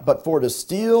 "cometh not but for to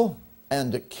steal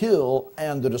and to kill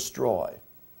and to destroy.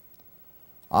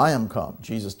 I am come,"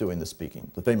 Jesus doing the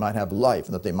speaking, "that they might have life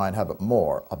and that they might have it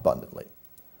more abundantly."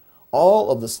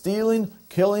 All of the stealing,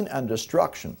 killing, and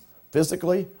destruction,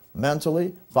 physically,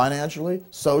 mentally, financially,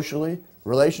 socially,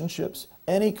 relationships,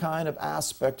 any kind of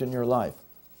aspect in your life,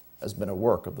 has been a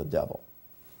work of the devil.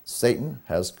 Satan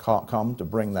has come to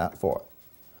bring that forth.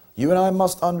 You and I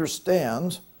must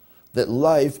understand that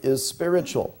life is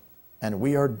spiritual, and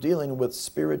we are dealing with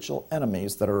spiritual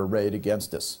enemies that are arrayed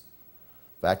against us.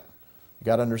 In fact, you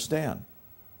got to understand,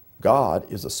 God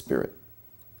is a spirit.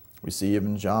 We see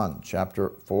even John chapter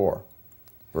 4,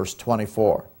 verse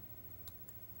 24.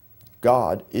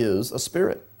 God is a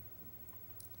spirit.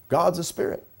 God's a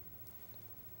spirit.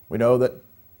 We know that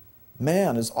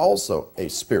man is also a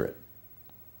spirit.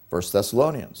 1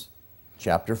 Thessalonians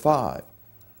chapter 5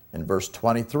 and verse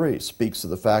 23 speaks of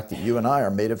the fact that you and I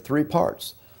are made of 3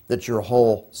 parts, that your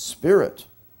whole spirit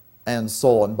and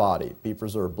soul and body be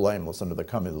preserved blameless unto the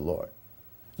coming of the Lord.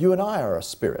 You and I are a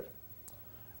spirit.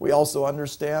 We also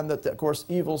understand that, of course,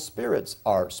 evil spirits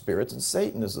are spirits, and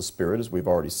Satan is a spirit, as we've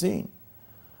already seen.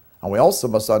 And we also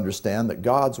must understand that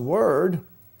God's Word,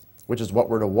 which is what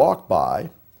we're to walk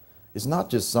by, is not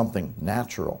just something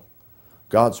natural.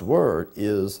 God's Word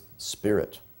is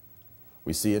spirit.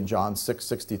 We see in John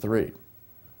 6:63,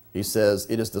 he says,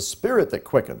 "It is the spirit that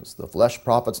quickens, the flesh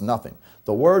profits nothing.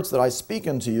 The words that I speak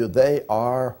unto you, they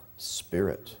are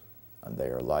spirit, and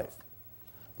they are life."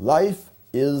 Life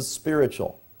is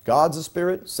spiritual. God's a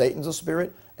spirit, Satan's a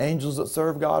spirit, angels that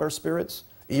serve God are spirits,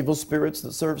 evil spirits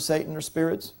that serve Satan are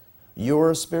spirits,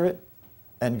 you're a spirit,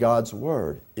 and God's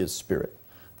Word is spirit.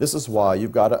 This is why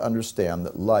you've got to understand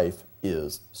that life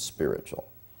is spiritual.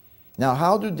 Now,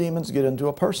 how do demons get into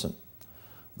a person?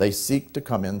 They seek to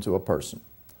come into a person.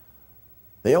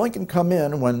 They only can come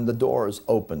in when the door is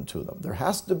open to them. There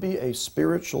has to be a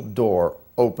spiritual door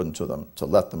open to them to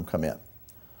let them come in.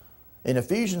 In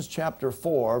Ephesians chapter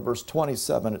 4, verse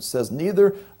 27, it says,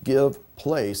 "Neither give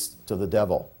place to the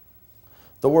devil."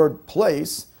 The word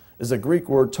place is a Greek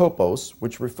word topos,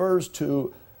 which refers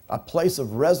to a place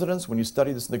of residence, when you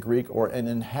study this in the Greek, or an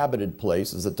inhabited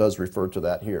place, as it does refer to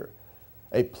that here.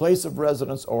 A place of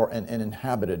residence or an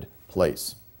inhabited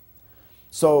place.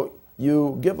 So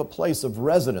you give a place of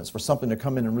residence for something to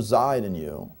come in and reside in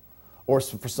you, or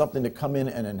for something to come in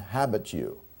and inhabit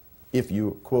you, if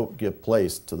you, quote, give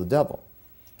place to the devil.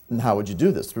 And how would you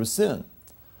do this? Through sin.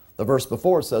 The verse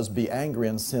before says, "Be angry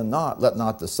and sin not, let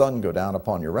not the sun go down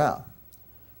upon your wrath."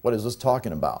 What is this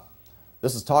talking about?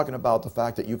 This is talking about the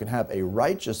fact that you can have a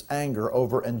righteous anger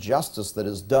over injustice that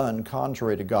is done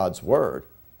contrary to God's Word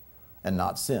and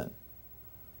not sin.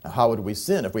 Now, how would we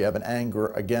sin if we have an anger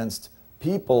against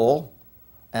people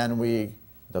and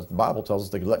the Bible tells us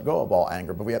to let go of all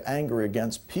anger, but we have anger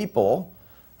against people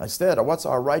instead? Or what's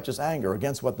our righteous anger?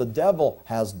 Against what the devil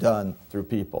has done through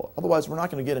people. Otherwise, we're not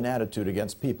going to get an attitude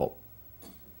against people.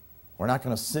 We're not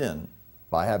going to sin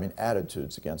by having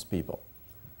attitudes against people.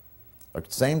 At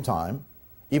the same time,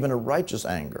 even a righteous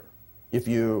anger, if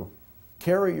you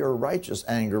carry your righteous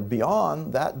anger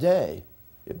beyond that day,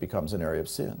 it becomes an area of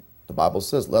sin. The Bible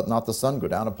says, let not the sun go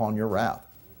down upon your wrath.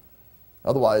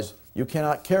 Otherwise, you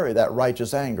cannot carry that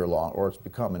righteous anger long, or it's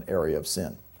become an area of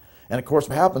sin. And of course,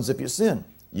 what happens if you sin?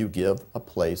 You give a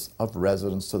place of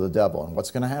residence to the devil. And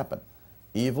what's going to happen?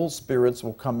 Evil spirits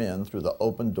will come in through the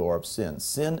open door of sin.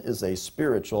 Sin is a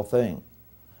spiritual thing.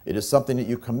 It is something that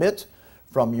you commit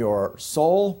from your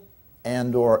soul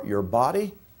and or your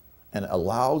body, and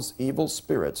allows evil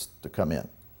spirits to come in.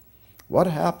 What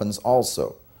happens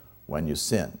also when you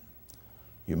sin?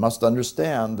 You must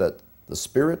understand that the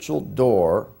spiritual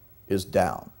door is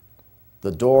down.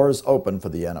 The door is open for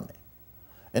the enemy.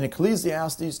 In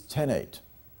Ecclesiastes 10:8,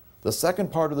 the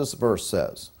second part of this verse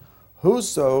says,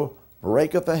 whoso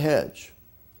breaketh a hedge,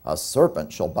 a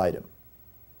serpent shall bite him.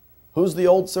 Who's the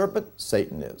old serpent?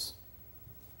 Satan is.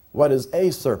 What is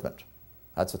a serpent?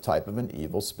 That's a type of an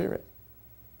evil spirit.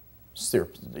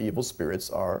 Evil spirits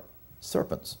are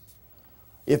serpents.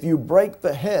 If you break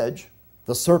the hedge,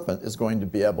 the serpent is going to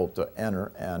be able to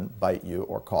enter and bite you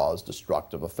or cause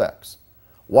destructive effects.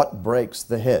 What breaks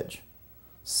the hedge?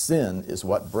 Sin is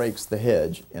what breaks the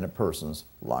hedge in a person's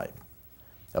life.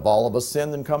 Have all of us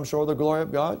sinned and come short of the glory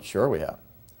of God? Sure we have.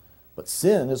 But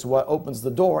sin is what opens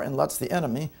the door and lets the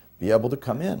enemy be able to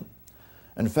come in.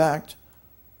 In fact,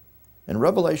 in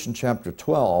Revelation chapter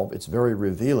 12, it's very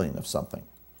revealing of something.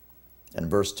 In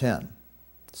verse 10,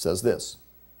 it says this,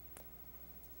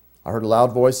 I heard a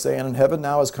loud voice saying in heaven,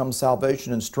 now has come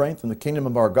salvation and strength in the kingdom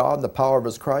of our God and the power of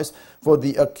his Christ. For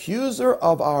the accuser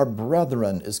of our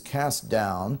brethren is cast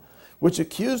down, which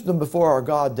accused them before our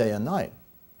God day and night.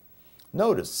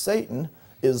 Notice, Satan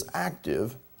is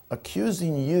active,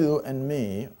 accusing you and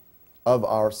me of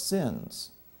our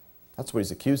sins. That's what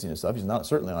he's accusing us of. He's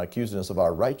certainly not accusing us of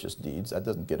our righteous deeds. That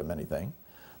doesn't get him anything.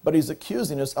 But he's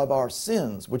accusing us of our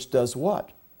sins, which does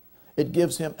what? It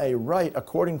gives him a right,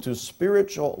 according to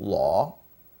spiritual law,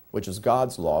 which is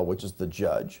God's law, which is the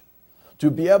judge,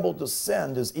 to be able to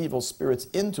send his evil spirits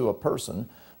into a person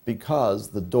because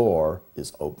the door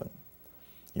is open.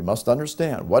 You must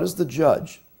understand, what is the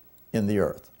judge in the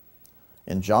earth?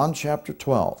 In John chapter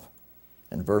 12,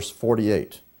 in verse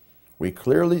 48, we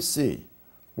clearly see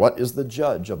what is the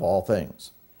judge of all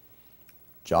things.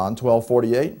 John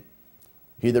 12:48,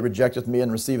 he that rejecteth me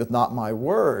and receiveth not my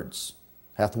words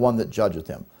hath one that judgeth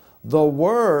him. The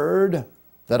word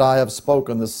that I have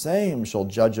spoken, the same shall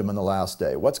judge him in the last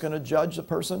day. What's going to judge a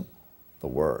person? The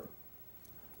word.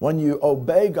 When you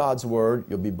obey God's word,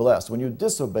 you'll be blessed. When you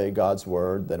disobey God's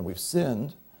word, then we've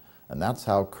sinned, and that's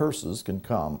how curses can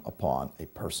come upon a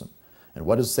person. And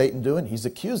what is Satan doing? He's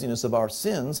accusing us of our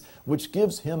sins, which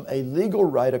gives him a legal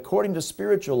right, according to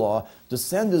spiritual law, to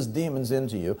send his demons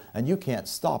into you, and you can't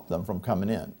stop them from coming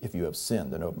in if you have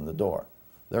sinned and opened the door.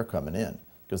 They're coming in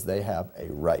because they have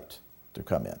a right to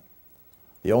come in.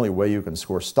 The only way you can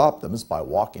stop them is by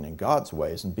walking in God's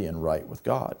ways and being right with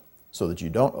God, so that you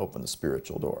don't open the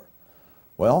spiritual door.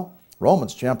 Well,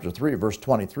 Romans chapter 3, verse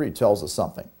 23 tells us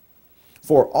something.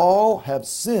 For all have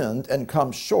sinned and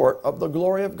come short of the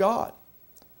glory of God.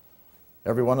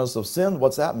 Every one of us have sinned.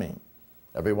 What's that mean?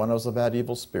 Every one of us have had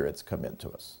evil spirits come into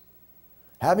us.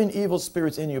 Having evil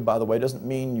spirits in you, by the way, doesn't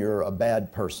mean you're a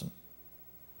bad person.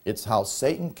 It's how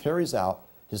Satan carries out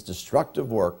his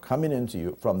destructive work coming into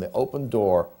you from the open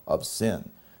door of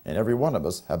sin. And every one of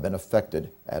us have been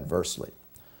affected adversely.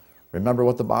 Remember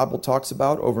what the Bible talks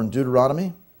about over in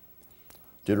Deuteronomy?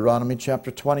 Deuteronomy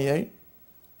chapter 28.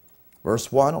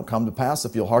 Verse 1, it'll come to pass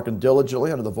if you'll hearken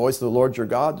diligently unto the voice of the Lord your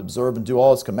God, to observe and do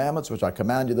all his commandments, which I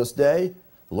command you this day.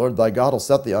 The Lord thy God will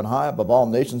set thee on high above all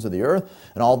nations of the earth,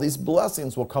 and all these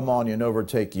blessings will come on you and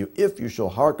overtake you, if you shall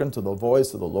hearken to the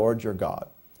voice of the Lord your God.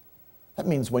 That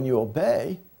means when you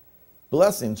obey,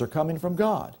 blessings are coming from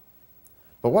God.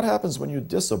 But what happens when you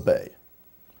disobey?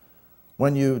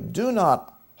 When you do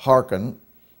not hearken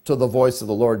to the voice of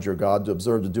the Lord your God, to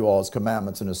observe to do all his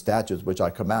commandments and his statutes, which I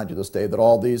command you this day, that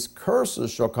all these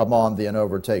curses shall come on thee and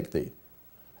overtake thee.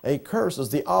 A curse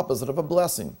is the opposite of a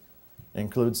blessing. It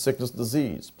includes sickness,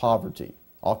 disease, poverty,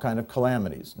 all kinds of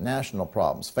calamities, national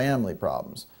problems, family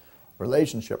problems,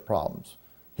 relationship problems,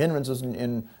 hindrances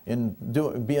in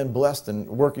being blessed and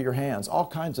work of your hands. All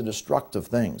kinds of destructive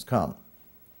things come.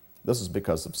 This is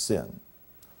because of sin.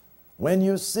 When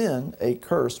you sin, a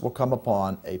curse will come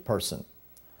upon a person.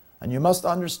 And you must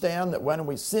understand that when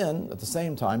we sin, at the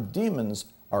same time, demons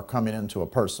are coming into a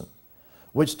person,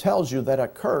 which tells you that a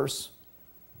curse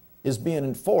is being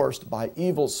enforced by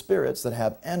evil spirits that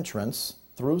have entrance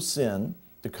through sin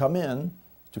to come in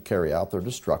to carry out their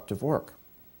destructive work.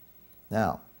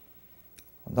 Now,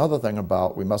 another thing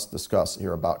we must discuss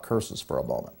here about curses for a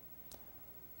moment.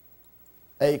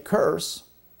 A curse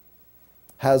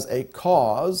has a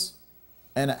cause,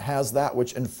 and it has that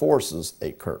which enforces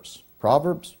a curse.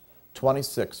 Proverbs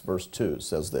 26 verse 2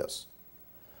 says this,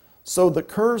 "So the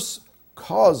curse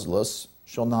causeless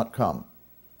shall not come."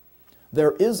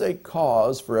 There is a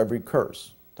cause for every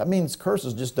curse. That means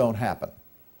curses just don't happen.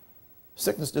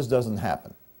 Sickness just doesn't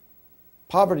happen.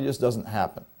 Poverty just doesn't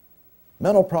happen.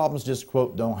 Mental problems just,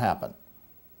 quote, don't happen.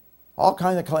 All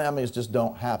kinds of calamities just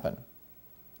don't happen.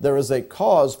 There is a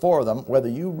cause for them, whether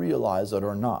you realize it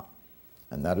or not.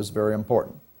 And that is very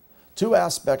important. Two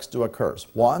aspects to a curse.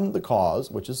 One, the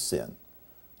cause, which is sin.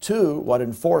 Two, what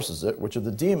enforces it, which are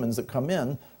the demons that come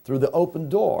in through the open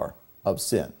door of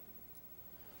sin.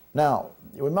 Now,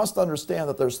 we must understand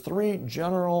that there's three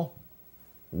general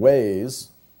ways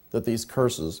that these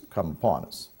curses come upon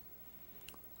us.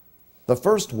 The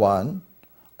first one,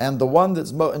 and the one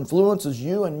that influences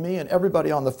you and me and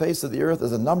everybody on the face of the earth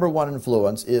as the number one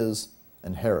influence, is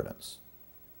inheritance.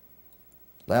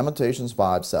 Lamentations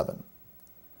 5:7.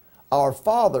 Our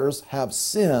fathers have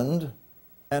sinned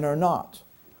and are not,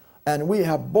 and we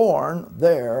have borne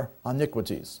their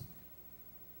iniquities.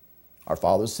 Our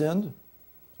fathers sinned,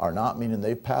 are not, meaning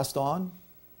they've passed on.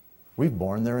 We've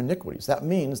borne their iniquities. That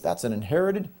means that's an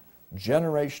inherited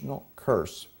generational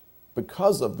curse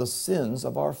because of the sins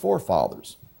of our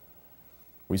forefathers.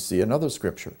 We see another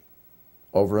scripture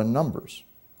over in Numbers,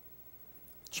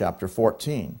 chapter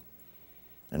 14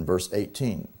 and verse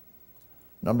 18.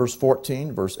 Numbers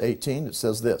 14, verse 18, it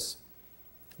says this,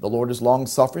 "The Lord is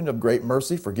long-suffering, of great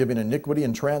mercy, forgiving iniquity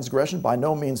and transgression, by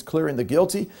no means clearing the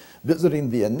guilty, visiting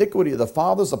the iniquity of the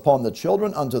fathers upon the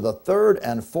children unto the third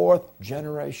and fourth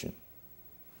generation."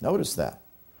 Notice that.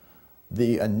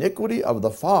 The iniquity of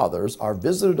the fathers are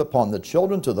visited upon the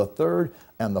children to the third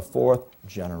and the fourth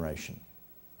generation.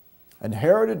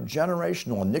 Inherited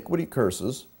generational iniquity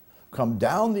curses come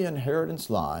down the inheritance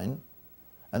line,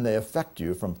 and they affect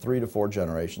you from 3 to 4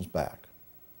 generations back.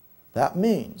 That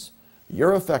means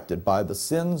you're affected by the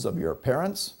sins of your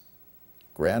parents,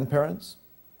 grandparents,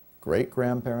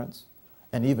 great-grandparents,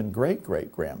 and even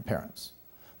great-great-grandparents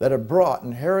that have brought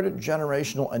inherited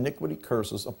generational iniquity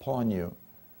curses upon you.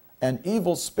 And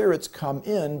evil spirits come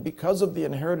in because of the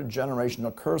inherited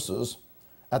generational curses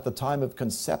at the time of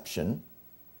conception,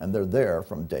 and they're there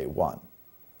from day one.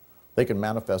 They can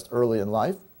manifest early in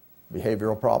life,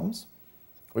 behavioral problems.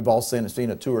 We've all seen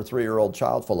a 2 or 3-year-old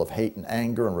child full of hate and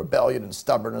anger and rebellion and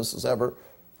stubbornness as ever.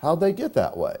 How'd they get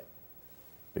that way?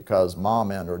 Because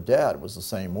mom and or dad was the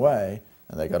same way,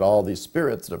 and they got all these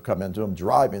spirits that have come into them,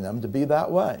 driving them to be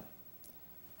that way.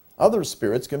 Other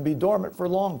spirits can be dormant for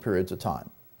long periods of time.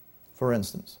 For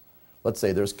instance, let's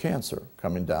say there's cancer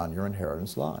coming down your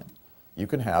inheritance line. You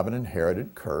can have an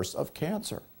inherited curse of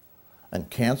cancer. And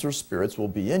cancer spirits will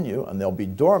be in you, and they'll be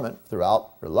dormant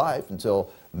throughout your life until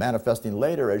manifesting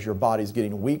later as your body's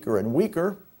getting weaker and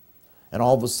weaker. And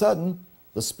all of a sudden,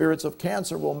 the spirits of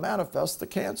cancer will manifest the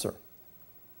cancer.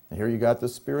 And here you got the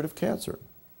spirit of cancer.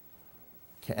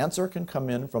 Cancer can come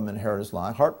in from the inheritance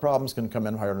line. Heart problems can come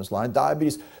in inheritance line.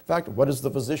 Diabetes. In fact, what does the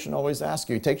physician always ask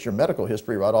you? He takes your medical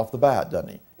history right off the bat, doesn't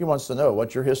he? He wants to know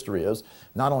what your history is,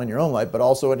 not only in your own life, but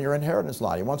also in your inheritance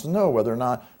line. He wants to know whether or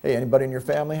not, hey, anybody in your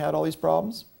family had all these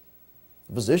problems?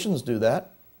 The physicians do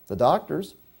that. The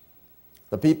doctors.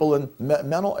 The people in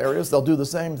mental areas, they'll do the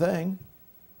same thing.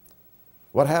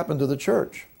 What happened to the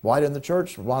church? Why didn't the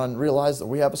church want to realize that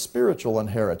we have a spiritual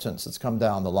inheritance that's come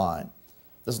down the line?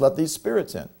 Let's let these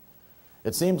spirits in.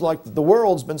 It seems like the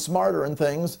world's been smarter in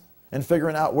things and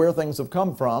figuring out where things have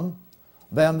come from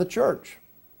than the church,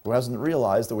 who hasn't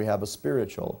realized that we have a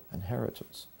spiritual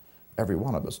inheritance. Every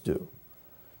one of us do.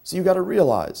 So you've got to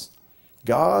realize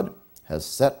God has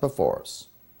set before us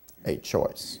a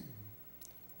choice.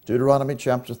 Deuteronomy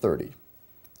chapter 30,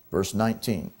 verse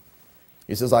 19.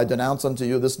 He says, "I denounce unto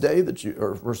you this day that you,"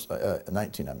 or verse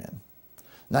 19 I'm in.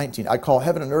 19, "I call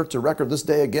heaven and earth to record this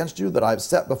day against you, that I have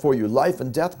set before you life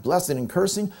and death, blessing and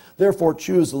cursing. Therefore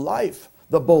choose life,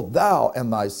 that both thou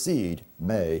and thy seed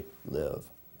may live."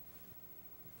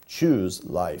 Choose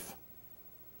life.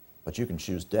 But you can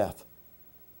choose death.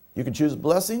 You can choose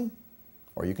blessing,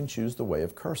 or you can choose the way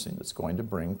of cursing that's going to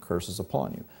bring curses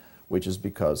upon you, which is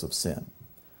because of sin.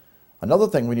 Another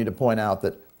thing we need to point out,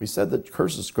 that we said that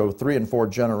curses go 3 and 4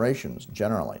 generations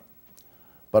generally.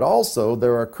 But also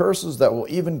there are curses that will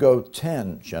even go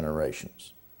 10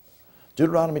 generations.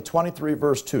 Deuteronomy 23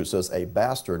 verse 2 says, a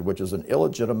bastard, which is an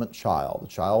illegitimate child, a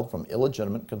child from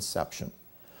illegitimate conception,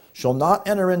 shall not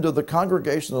enter into the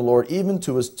congregation of the Lord, even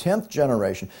to his 10th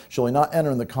generation shall he not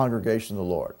enter in the congregation of the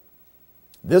Lord.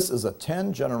 This is a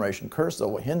 10-generation curse that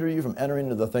will hinder you from entering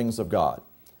into the things of God.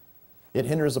 It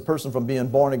hinders a person from being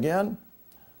born again.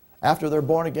 After they're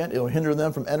born again, it will hinder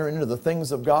them from entering into the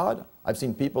things of God. I've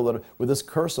seen people that are, with this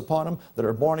curse upon them, that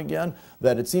are born again,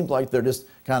 that it seems like they're just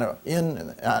kind of in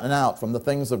and out from the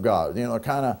things of God. You know,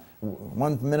 kind of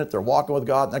one minute they're walking with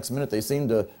God, next minute they seem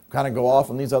to kind of go off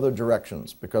in these other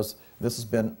directions, because this has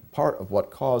been part of what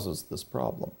causes this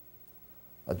problem.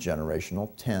 A generational,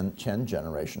 10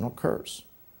 generational curse.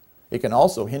 It can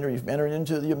also hinder you from entering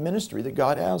into the ministry that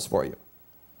God has for you.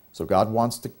 So God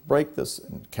wants to break this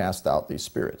and cast out these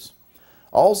spirits.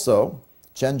 Also,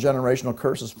 10 generational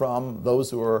curses from those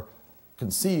who are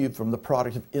conceived from the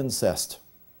product of incest.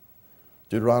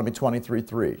 Deuteronomy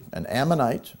 23:3. An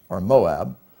Ammonite, or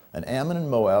Moab, an Ammon and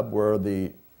Moab were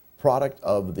the product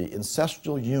of the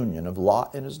incestual union of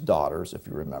Lot and his daughters, if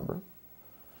you remember.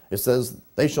 It says,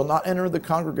 they shall not enter the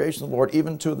congregation of the Lord,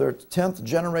 even to their 10th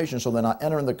generation shall they not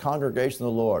enter in the congregation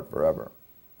of the Lord forever.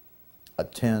 A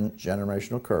 10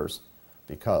 generational curse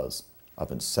because of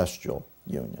incestual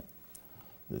union.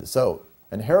 So,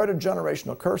 inherited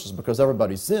generational curses, because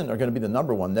everybody's sin, are going to be the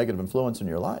number one negative influence in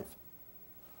your life.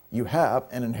 You have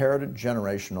an inherited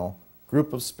generational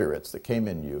group of spirits that came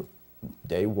in you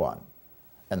day one,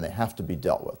 and they have to be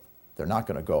dealt with. They're not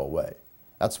going to go away.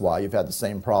 That's why you've had the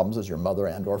same problems as your mother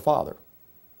and or father.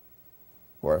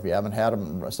 Or if you haven't had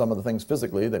them, some of the things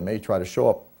physically, they may try to show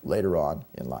up later on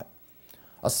in life.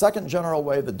 A second general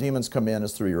way that demons come in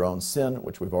is through your own sin,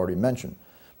 which we've already mentioned.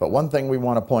 But one thing we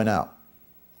want to point out,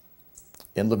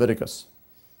 in Leviticus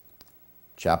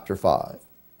chapter 5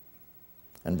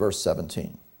 and verse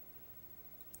 17,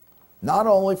 not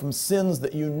only from sins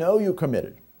that you know you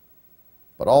committed,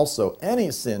 but also any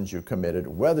sins you committed,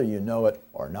 whether you know it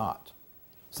or not.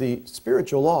 See,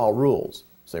 spiritual law rules.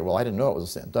 Say, well, I didn't know it was a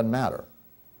sin. Doesn't matter.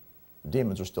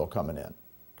 Demons are still coming in,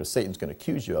 because Satan's going to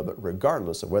accuse you of it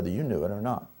regardless of whether you knew it or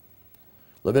not.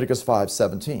 Leviticus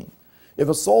 5:17. If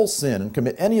a soul sin and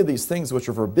commit any of these things which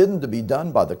are forbidden to be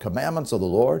done by the commandments of the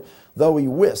Lord, though he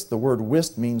wist, the word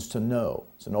wist means to know.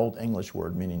 It's an old English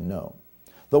word meaning know.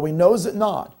 Though he knows it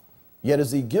not, yet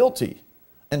is he guilty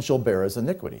and shall bear his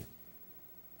iniquity.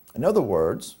 In other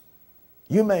words,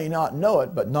 you may not know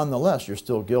it, but nonetheless you're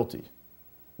still guilty.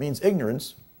 Means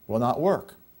ignorance will not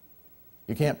work.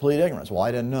 You can't plead ignorance. Well,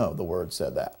 I didn't know the word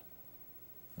said that.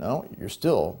 No, you're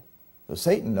still,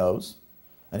 Satan knows,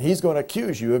 and he's going to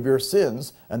accuse you of your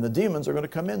sins, and the demons are going to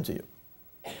come into you.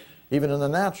 Even in the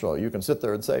natural, you can sit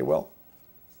there and say, well,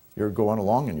 you're going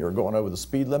along and you're going over the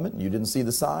speed limit and you didn't see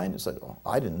the sign. You said, oh,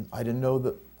 I didn't know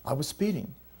that I was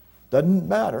speeding. Doesn't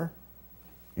matter.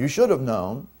 You should have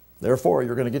known. Therefore,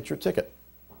 you're going to get your ticket.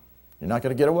 You're not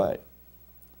going to get away.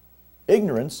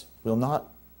 Ignorance will not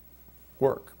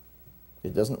work.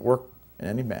 It doesn't work in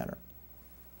any manner.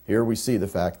 Here we see the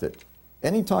fact that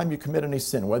anytime you commit any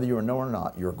sin, whether you know or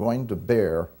not, you're going to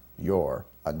bear your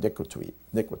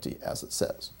iniquity, as it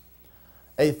says.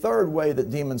 A third way that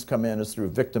demons come in is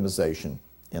through victimization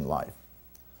in life.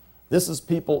 This is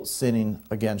people sinning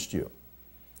against you.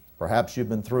 Perhaps you've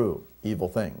been through evil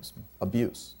things,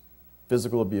 abuse,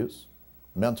 physical abuse,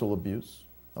 mental abuse,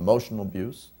 emotional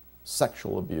abuse,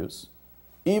 sexual abuse.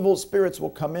 Evil spirits will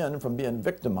come in from being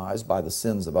victimized by the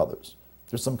sins of others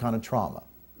through some kind of trauma,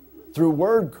 through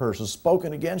word curses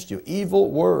spoken against you,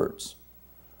 evil words,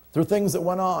 through things that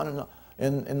went on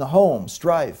in the home,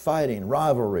 strife, fighting,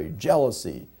 rivalry,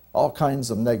 jealousy, all kinds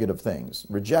of negative things,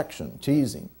 rejection,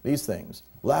 teasing, these things,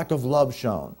 lack of love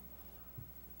shown.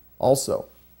 Also,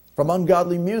 from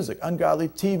ungodly music, ungodly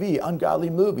TV,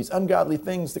 ungodly movies, ungodly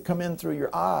things that come in through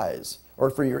your eyes or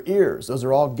through your ears. Those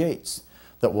are all gates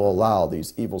that will allow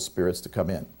these evil spirits to come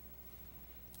in.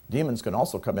 Demons can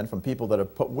also come in from people that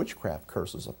have put witchcraft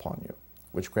curses upon you.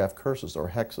 Witchcraft curses or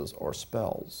hexes or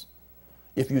spells.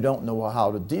 If you don't know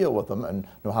how to deal with them and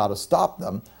know how to stop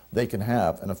them, they can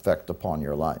have an effect upon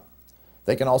your life.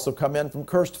 They can also come in from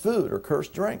cursed food or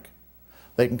cursed drink.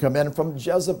 They can come in from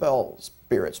Jezebel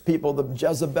spirits, people the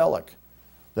Jezebelic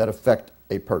that affect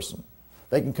a person.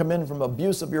 They can come in from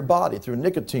abuse of your body through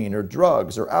nicotine or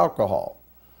drugs or alcohol.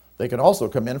 They can also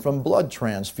come in from blood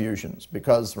transfusions,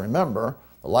 because remember,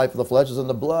 the life of the flesh is in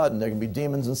the blood, and there can be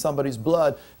demons in somebody's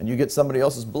blood, and you get somebody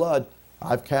else's blood.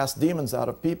 I've cast demons out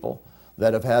of people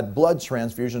that have had blood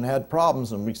transfusion, had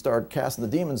problems, and we started casting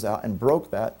the demons out and broke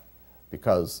that,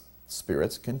 because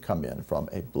spirits can come in from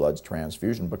a blood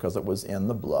transfusion because it was in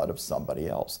the blood of somebody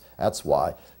else. That's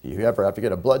why if you ever have to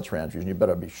get a blood transfusion, you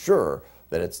better be sure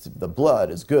that the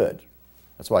blood is good.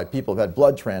 That's why people have had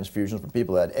blood transfusions from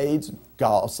people that had AIDS,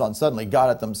 suddenly got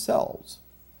it themselves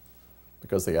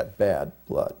because they got bad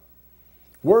blood.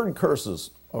 Word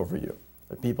curses over you,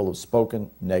 that people have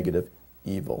spoken negative,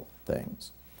 evil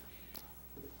things.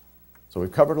 So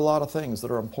we've covered a lot of things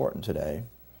that are important today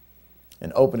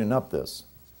in opening up this.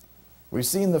 We've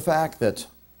seen the fact that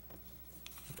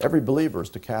every believer is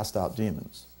to cast out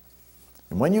demons.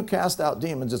 And when you cast out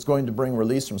demons, it's going to bring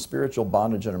release from spiritual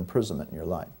bondage and imprisonment in your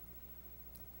life.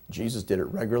 Jesus did it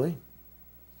regularly,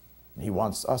 and he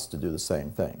wants us to do the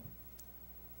same thing.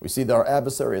 We see that our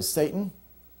adversary is Satan,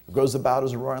 who goes about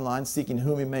as a roaring lion, seeking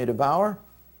whom he may devour.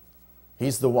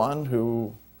 He's the one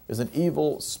who is an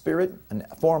evil spirit,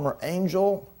 a former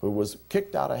angel who was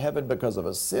kicked out of heaven because of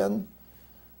a sin.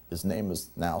 His name is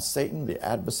now Satan, the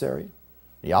adversary.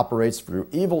 He operates through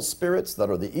evil spirits that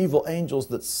are the evil angels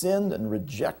that sinned and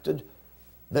rejected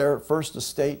their first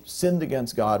estate, sinned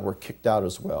against God, were kicked out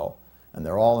as well. And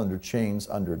they're all under chains,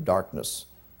 under darkness.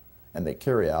 And they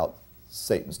carry out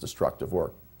Satan's destructive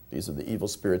work. These are the evil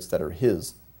spirits that are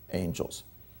his angels.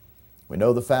 We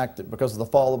know the fact that because of the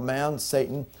fall of man,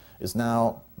 Satan is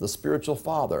now the spiritual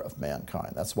father of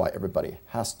mankind. That's why everybody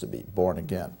has to be born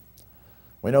again.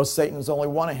 We know Satan's only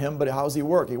one of him, but how does he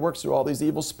work? He works through all these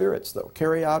evil spirits that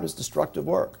carry out his destructive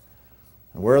work.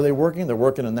 And where are they working? They're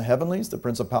working in the heavenlies, the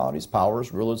principalities,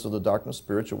 powers, rulers of the darkness,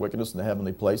 spiritual wickedness in the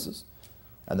heavenly places.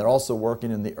 And they're also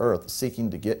working in the earth,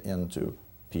 seeking to get into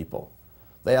people.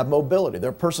 They have mobility,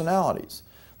 they're personalities.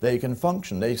 They can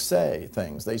function, they say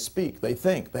things, they speak, they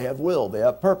think, they have will, they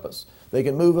have purpose. They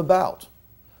can move about.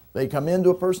 They come into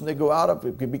a person, they go out of,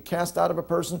 it can be cast out of a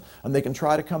person, and they can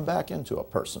try to come back into a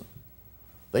person.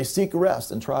 They seek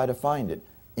rest and try to find it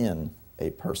in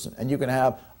a person. And you can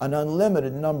have an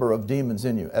unlimited number of demons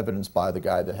in you, evidenced by the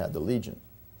guy that had the legion.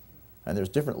 And there's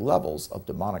different levels of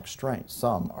demonic strength.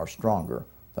 Some are stronger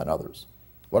than others.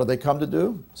 What do they come to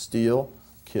do? Steal,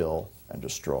 kill, and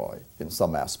destroy in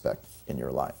some aspect in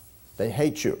your life. They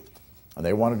hate you, and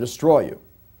they want to destroy you.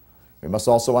 We must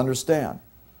also understand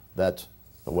that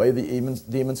the way the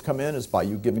demons come in is by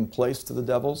you giving place to the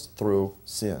devils through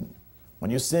sin.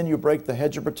 When you sin, you break the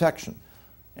hedge of protection,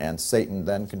 and Satan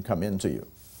then can come into you.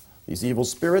 These evil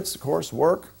spirits, of course,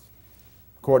 work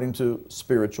according to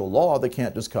spiritual law. They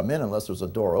can't just come in unless there's a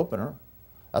door opener.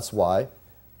 That's why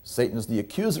Satan is the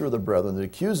accuser of the brethren that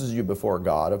accuses you before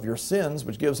God of your sins,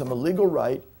 which gives him a legal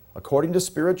right, according to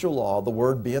spiritual law, the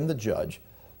word being the judge,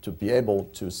 to be able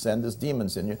to send his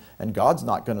demons in you. And God's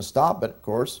not going to stop it, of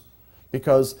course,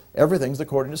 because everything's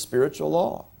according to spiritual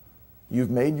law. You've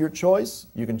made your choice.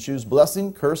 You can choose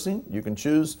blessing, cursing. You can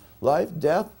choose life,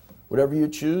 death. Whatever you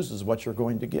choose is what you're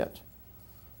going to get.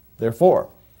 Therefore,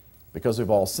 because we've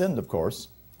all sinned, of course,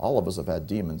 all of us have had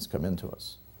demons come into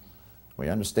us. We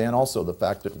understand also the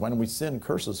fact that when we sin,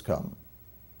 curses come.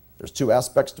 There's two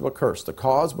aspects to a curse. The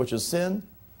cause, which is sin,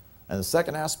 and the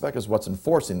second aspect is what's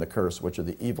enforcing the curse, which are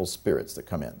the evil spirits that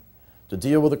come in. To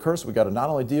deal with the curse, we've got to not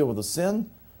only deal with the sin,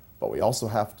 but we also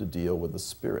have to deal with the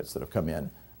spirits that have come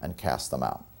in and cast them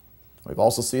out. We've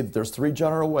also seen that there's three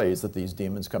general ways that these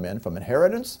demons come in. From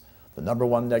inheritance, the number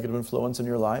one negative influence in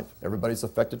your life. Everybody's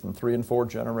affected from 3 and 4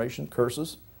 generation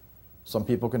curses. Some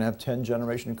people can have 10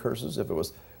 generation curses if it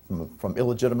was from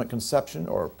illegitimate conception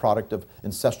or a product of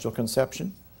incestual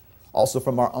conception. Also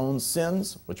from our own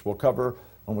sins, which we'll cover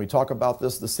when we talk about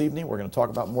this evening. We're going to talk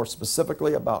about more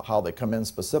specifically about how they come in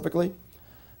specifically.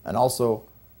 And also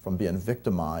from being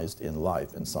victimized in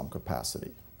life in some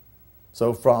capacity.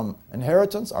 So from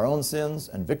inheritance, our own sins,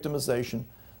 and victimization,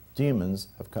 demons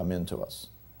have come into us.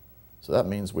 So that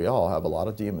means we all have a lot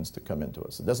of demons to come into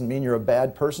us. It doesn't mean you're a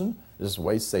bad person. It's the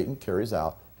way Satan carries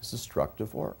out his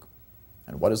destructive work.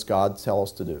 And what does God tell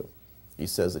us to do? He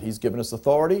says that he's given us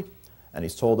authority, and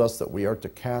he's told us that we are to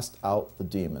cast out the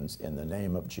demons in the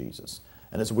name of Jesus.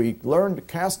 And as we learn to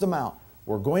cast them out,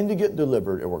 we're going to get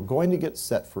delivered, and we're going to get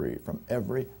set free from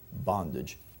every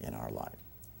bondage in our life.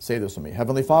 Say this with me.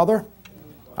 Heavenly Father,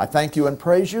 I thank you and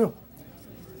praise you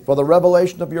for the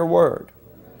revelation of your word.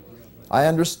 I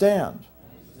understand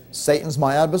Satan's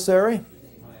my adversary,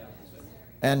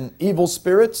 and evil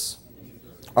spirits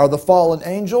are the fallen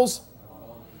angels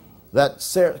that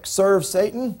serve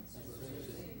Satan.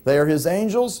 They are his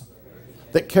angels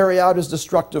that carry out his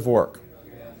destructive work.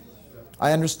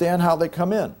 I understand how they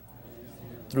come in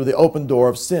through the open door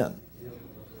of sin.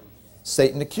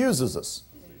 Satan accuses us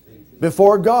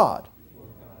before God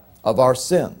of our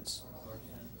sins.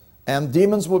 And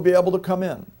demons will be able to come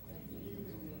in.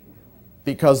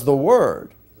 Because the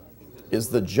Word is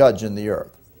the judge in the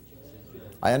earth.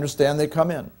 I understand they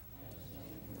come in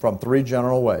from three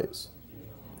general ways.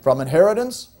 From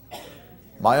inheritance,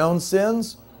 my own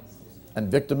sins, and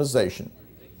victimization.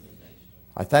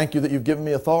 I thank you that you've given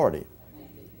me authority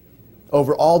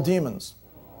over all demons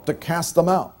to cast them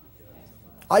out.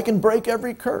 I can break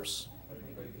every curse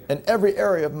in every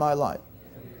area of my life.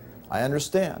 I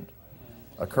understand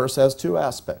a curse has two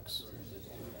aspects: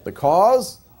 the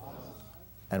cause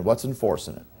and what's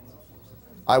enforcing it.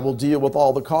 I will deal with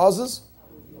all the causes,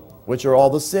 which are all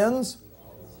the sins,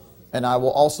 and I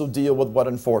will also deal with what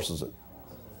enforces it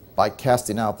by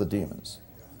casting out the demons.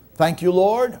 Thank you,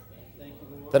 Lord,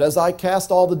 that as I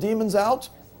cast all the demons out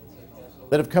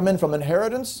that have come in from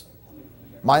inheritance,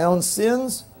 my own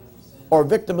sins, or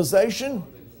victimization,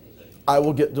 I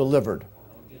will get delivered.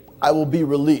 I will be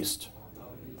released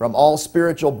from all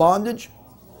spiritual bondage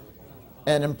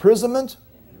and imprisonment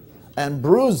and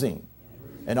bruising,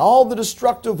 and all the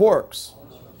destructive works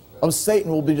of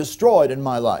Satan will be destroyed in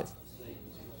my life.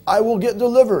 I will get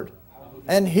delivered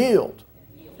and healed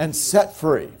and set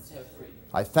free.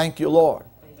 I thank you, Lord,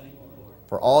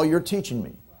 for all you're teaching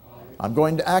me. I'm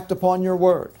going to act upon your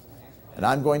word, and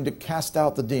I'm going to cast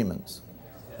out the demons,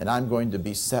 and I'm going to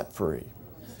be set free.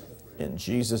 In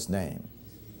Jesus' name,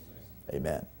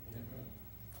 amen.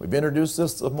 We've introduced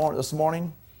this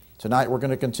morning. Tonight we're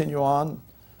going to continue on,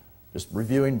 just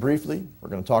reviewing briefly. We're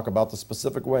going to talk about the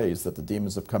specific ways that the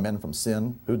demons have come in from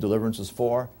sin, who deliverance is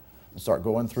for, and start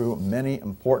going through many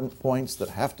important points that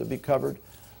have to be covered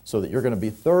so that you're going to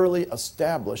be thoroughly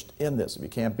established in this. If you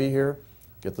can't be here,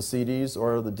 get the CDs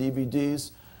or the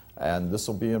DVDs, and this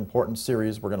will be an important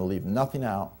series. We're going to leave nothing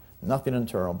out, nothing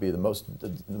internal. It'll be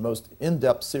the most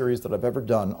in-depth series that I've ever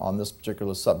done on this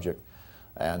particular subject,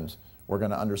 and we're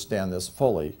going to understand this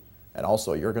fully. And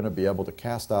also, you're going to be able to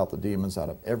cast out the demons out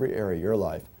of every area of your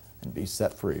life and be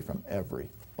set free from every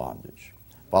bondage.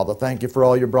 Father, thank you for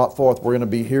all you brought forth. We're going to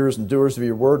be hearers and doers of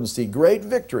your word and see great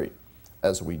victory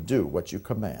as we do what you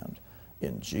command.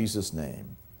 In Jesus'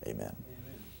 name, amen.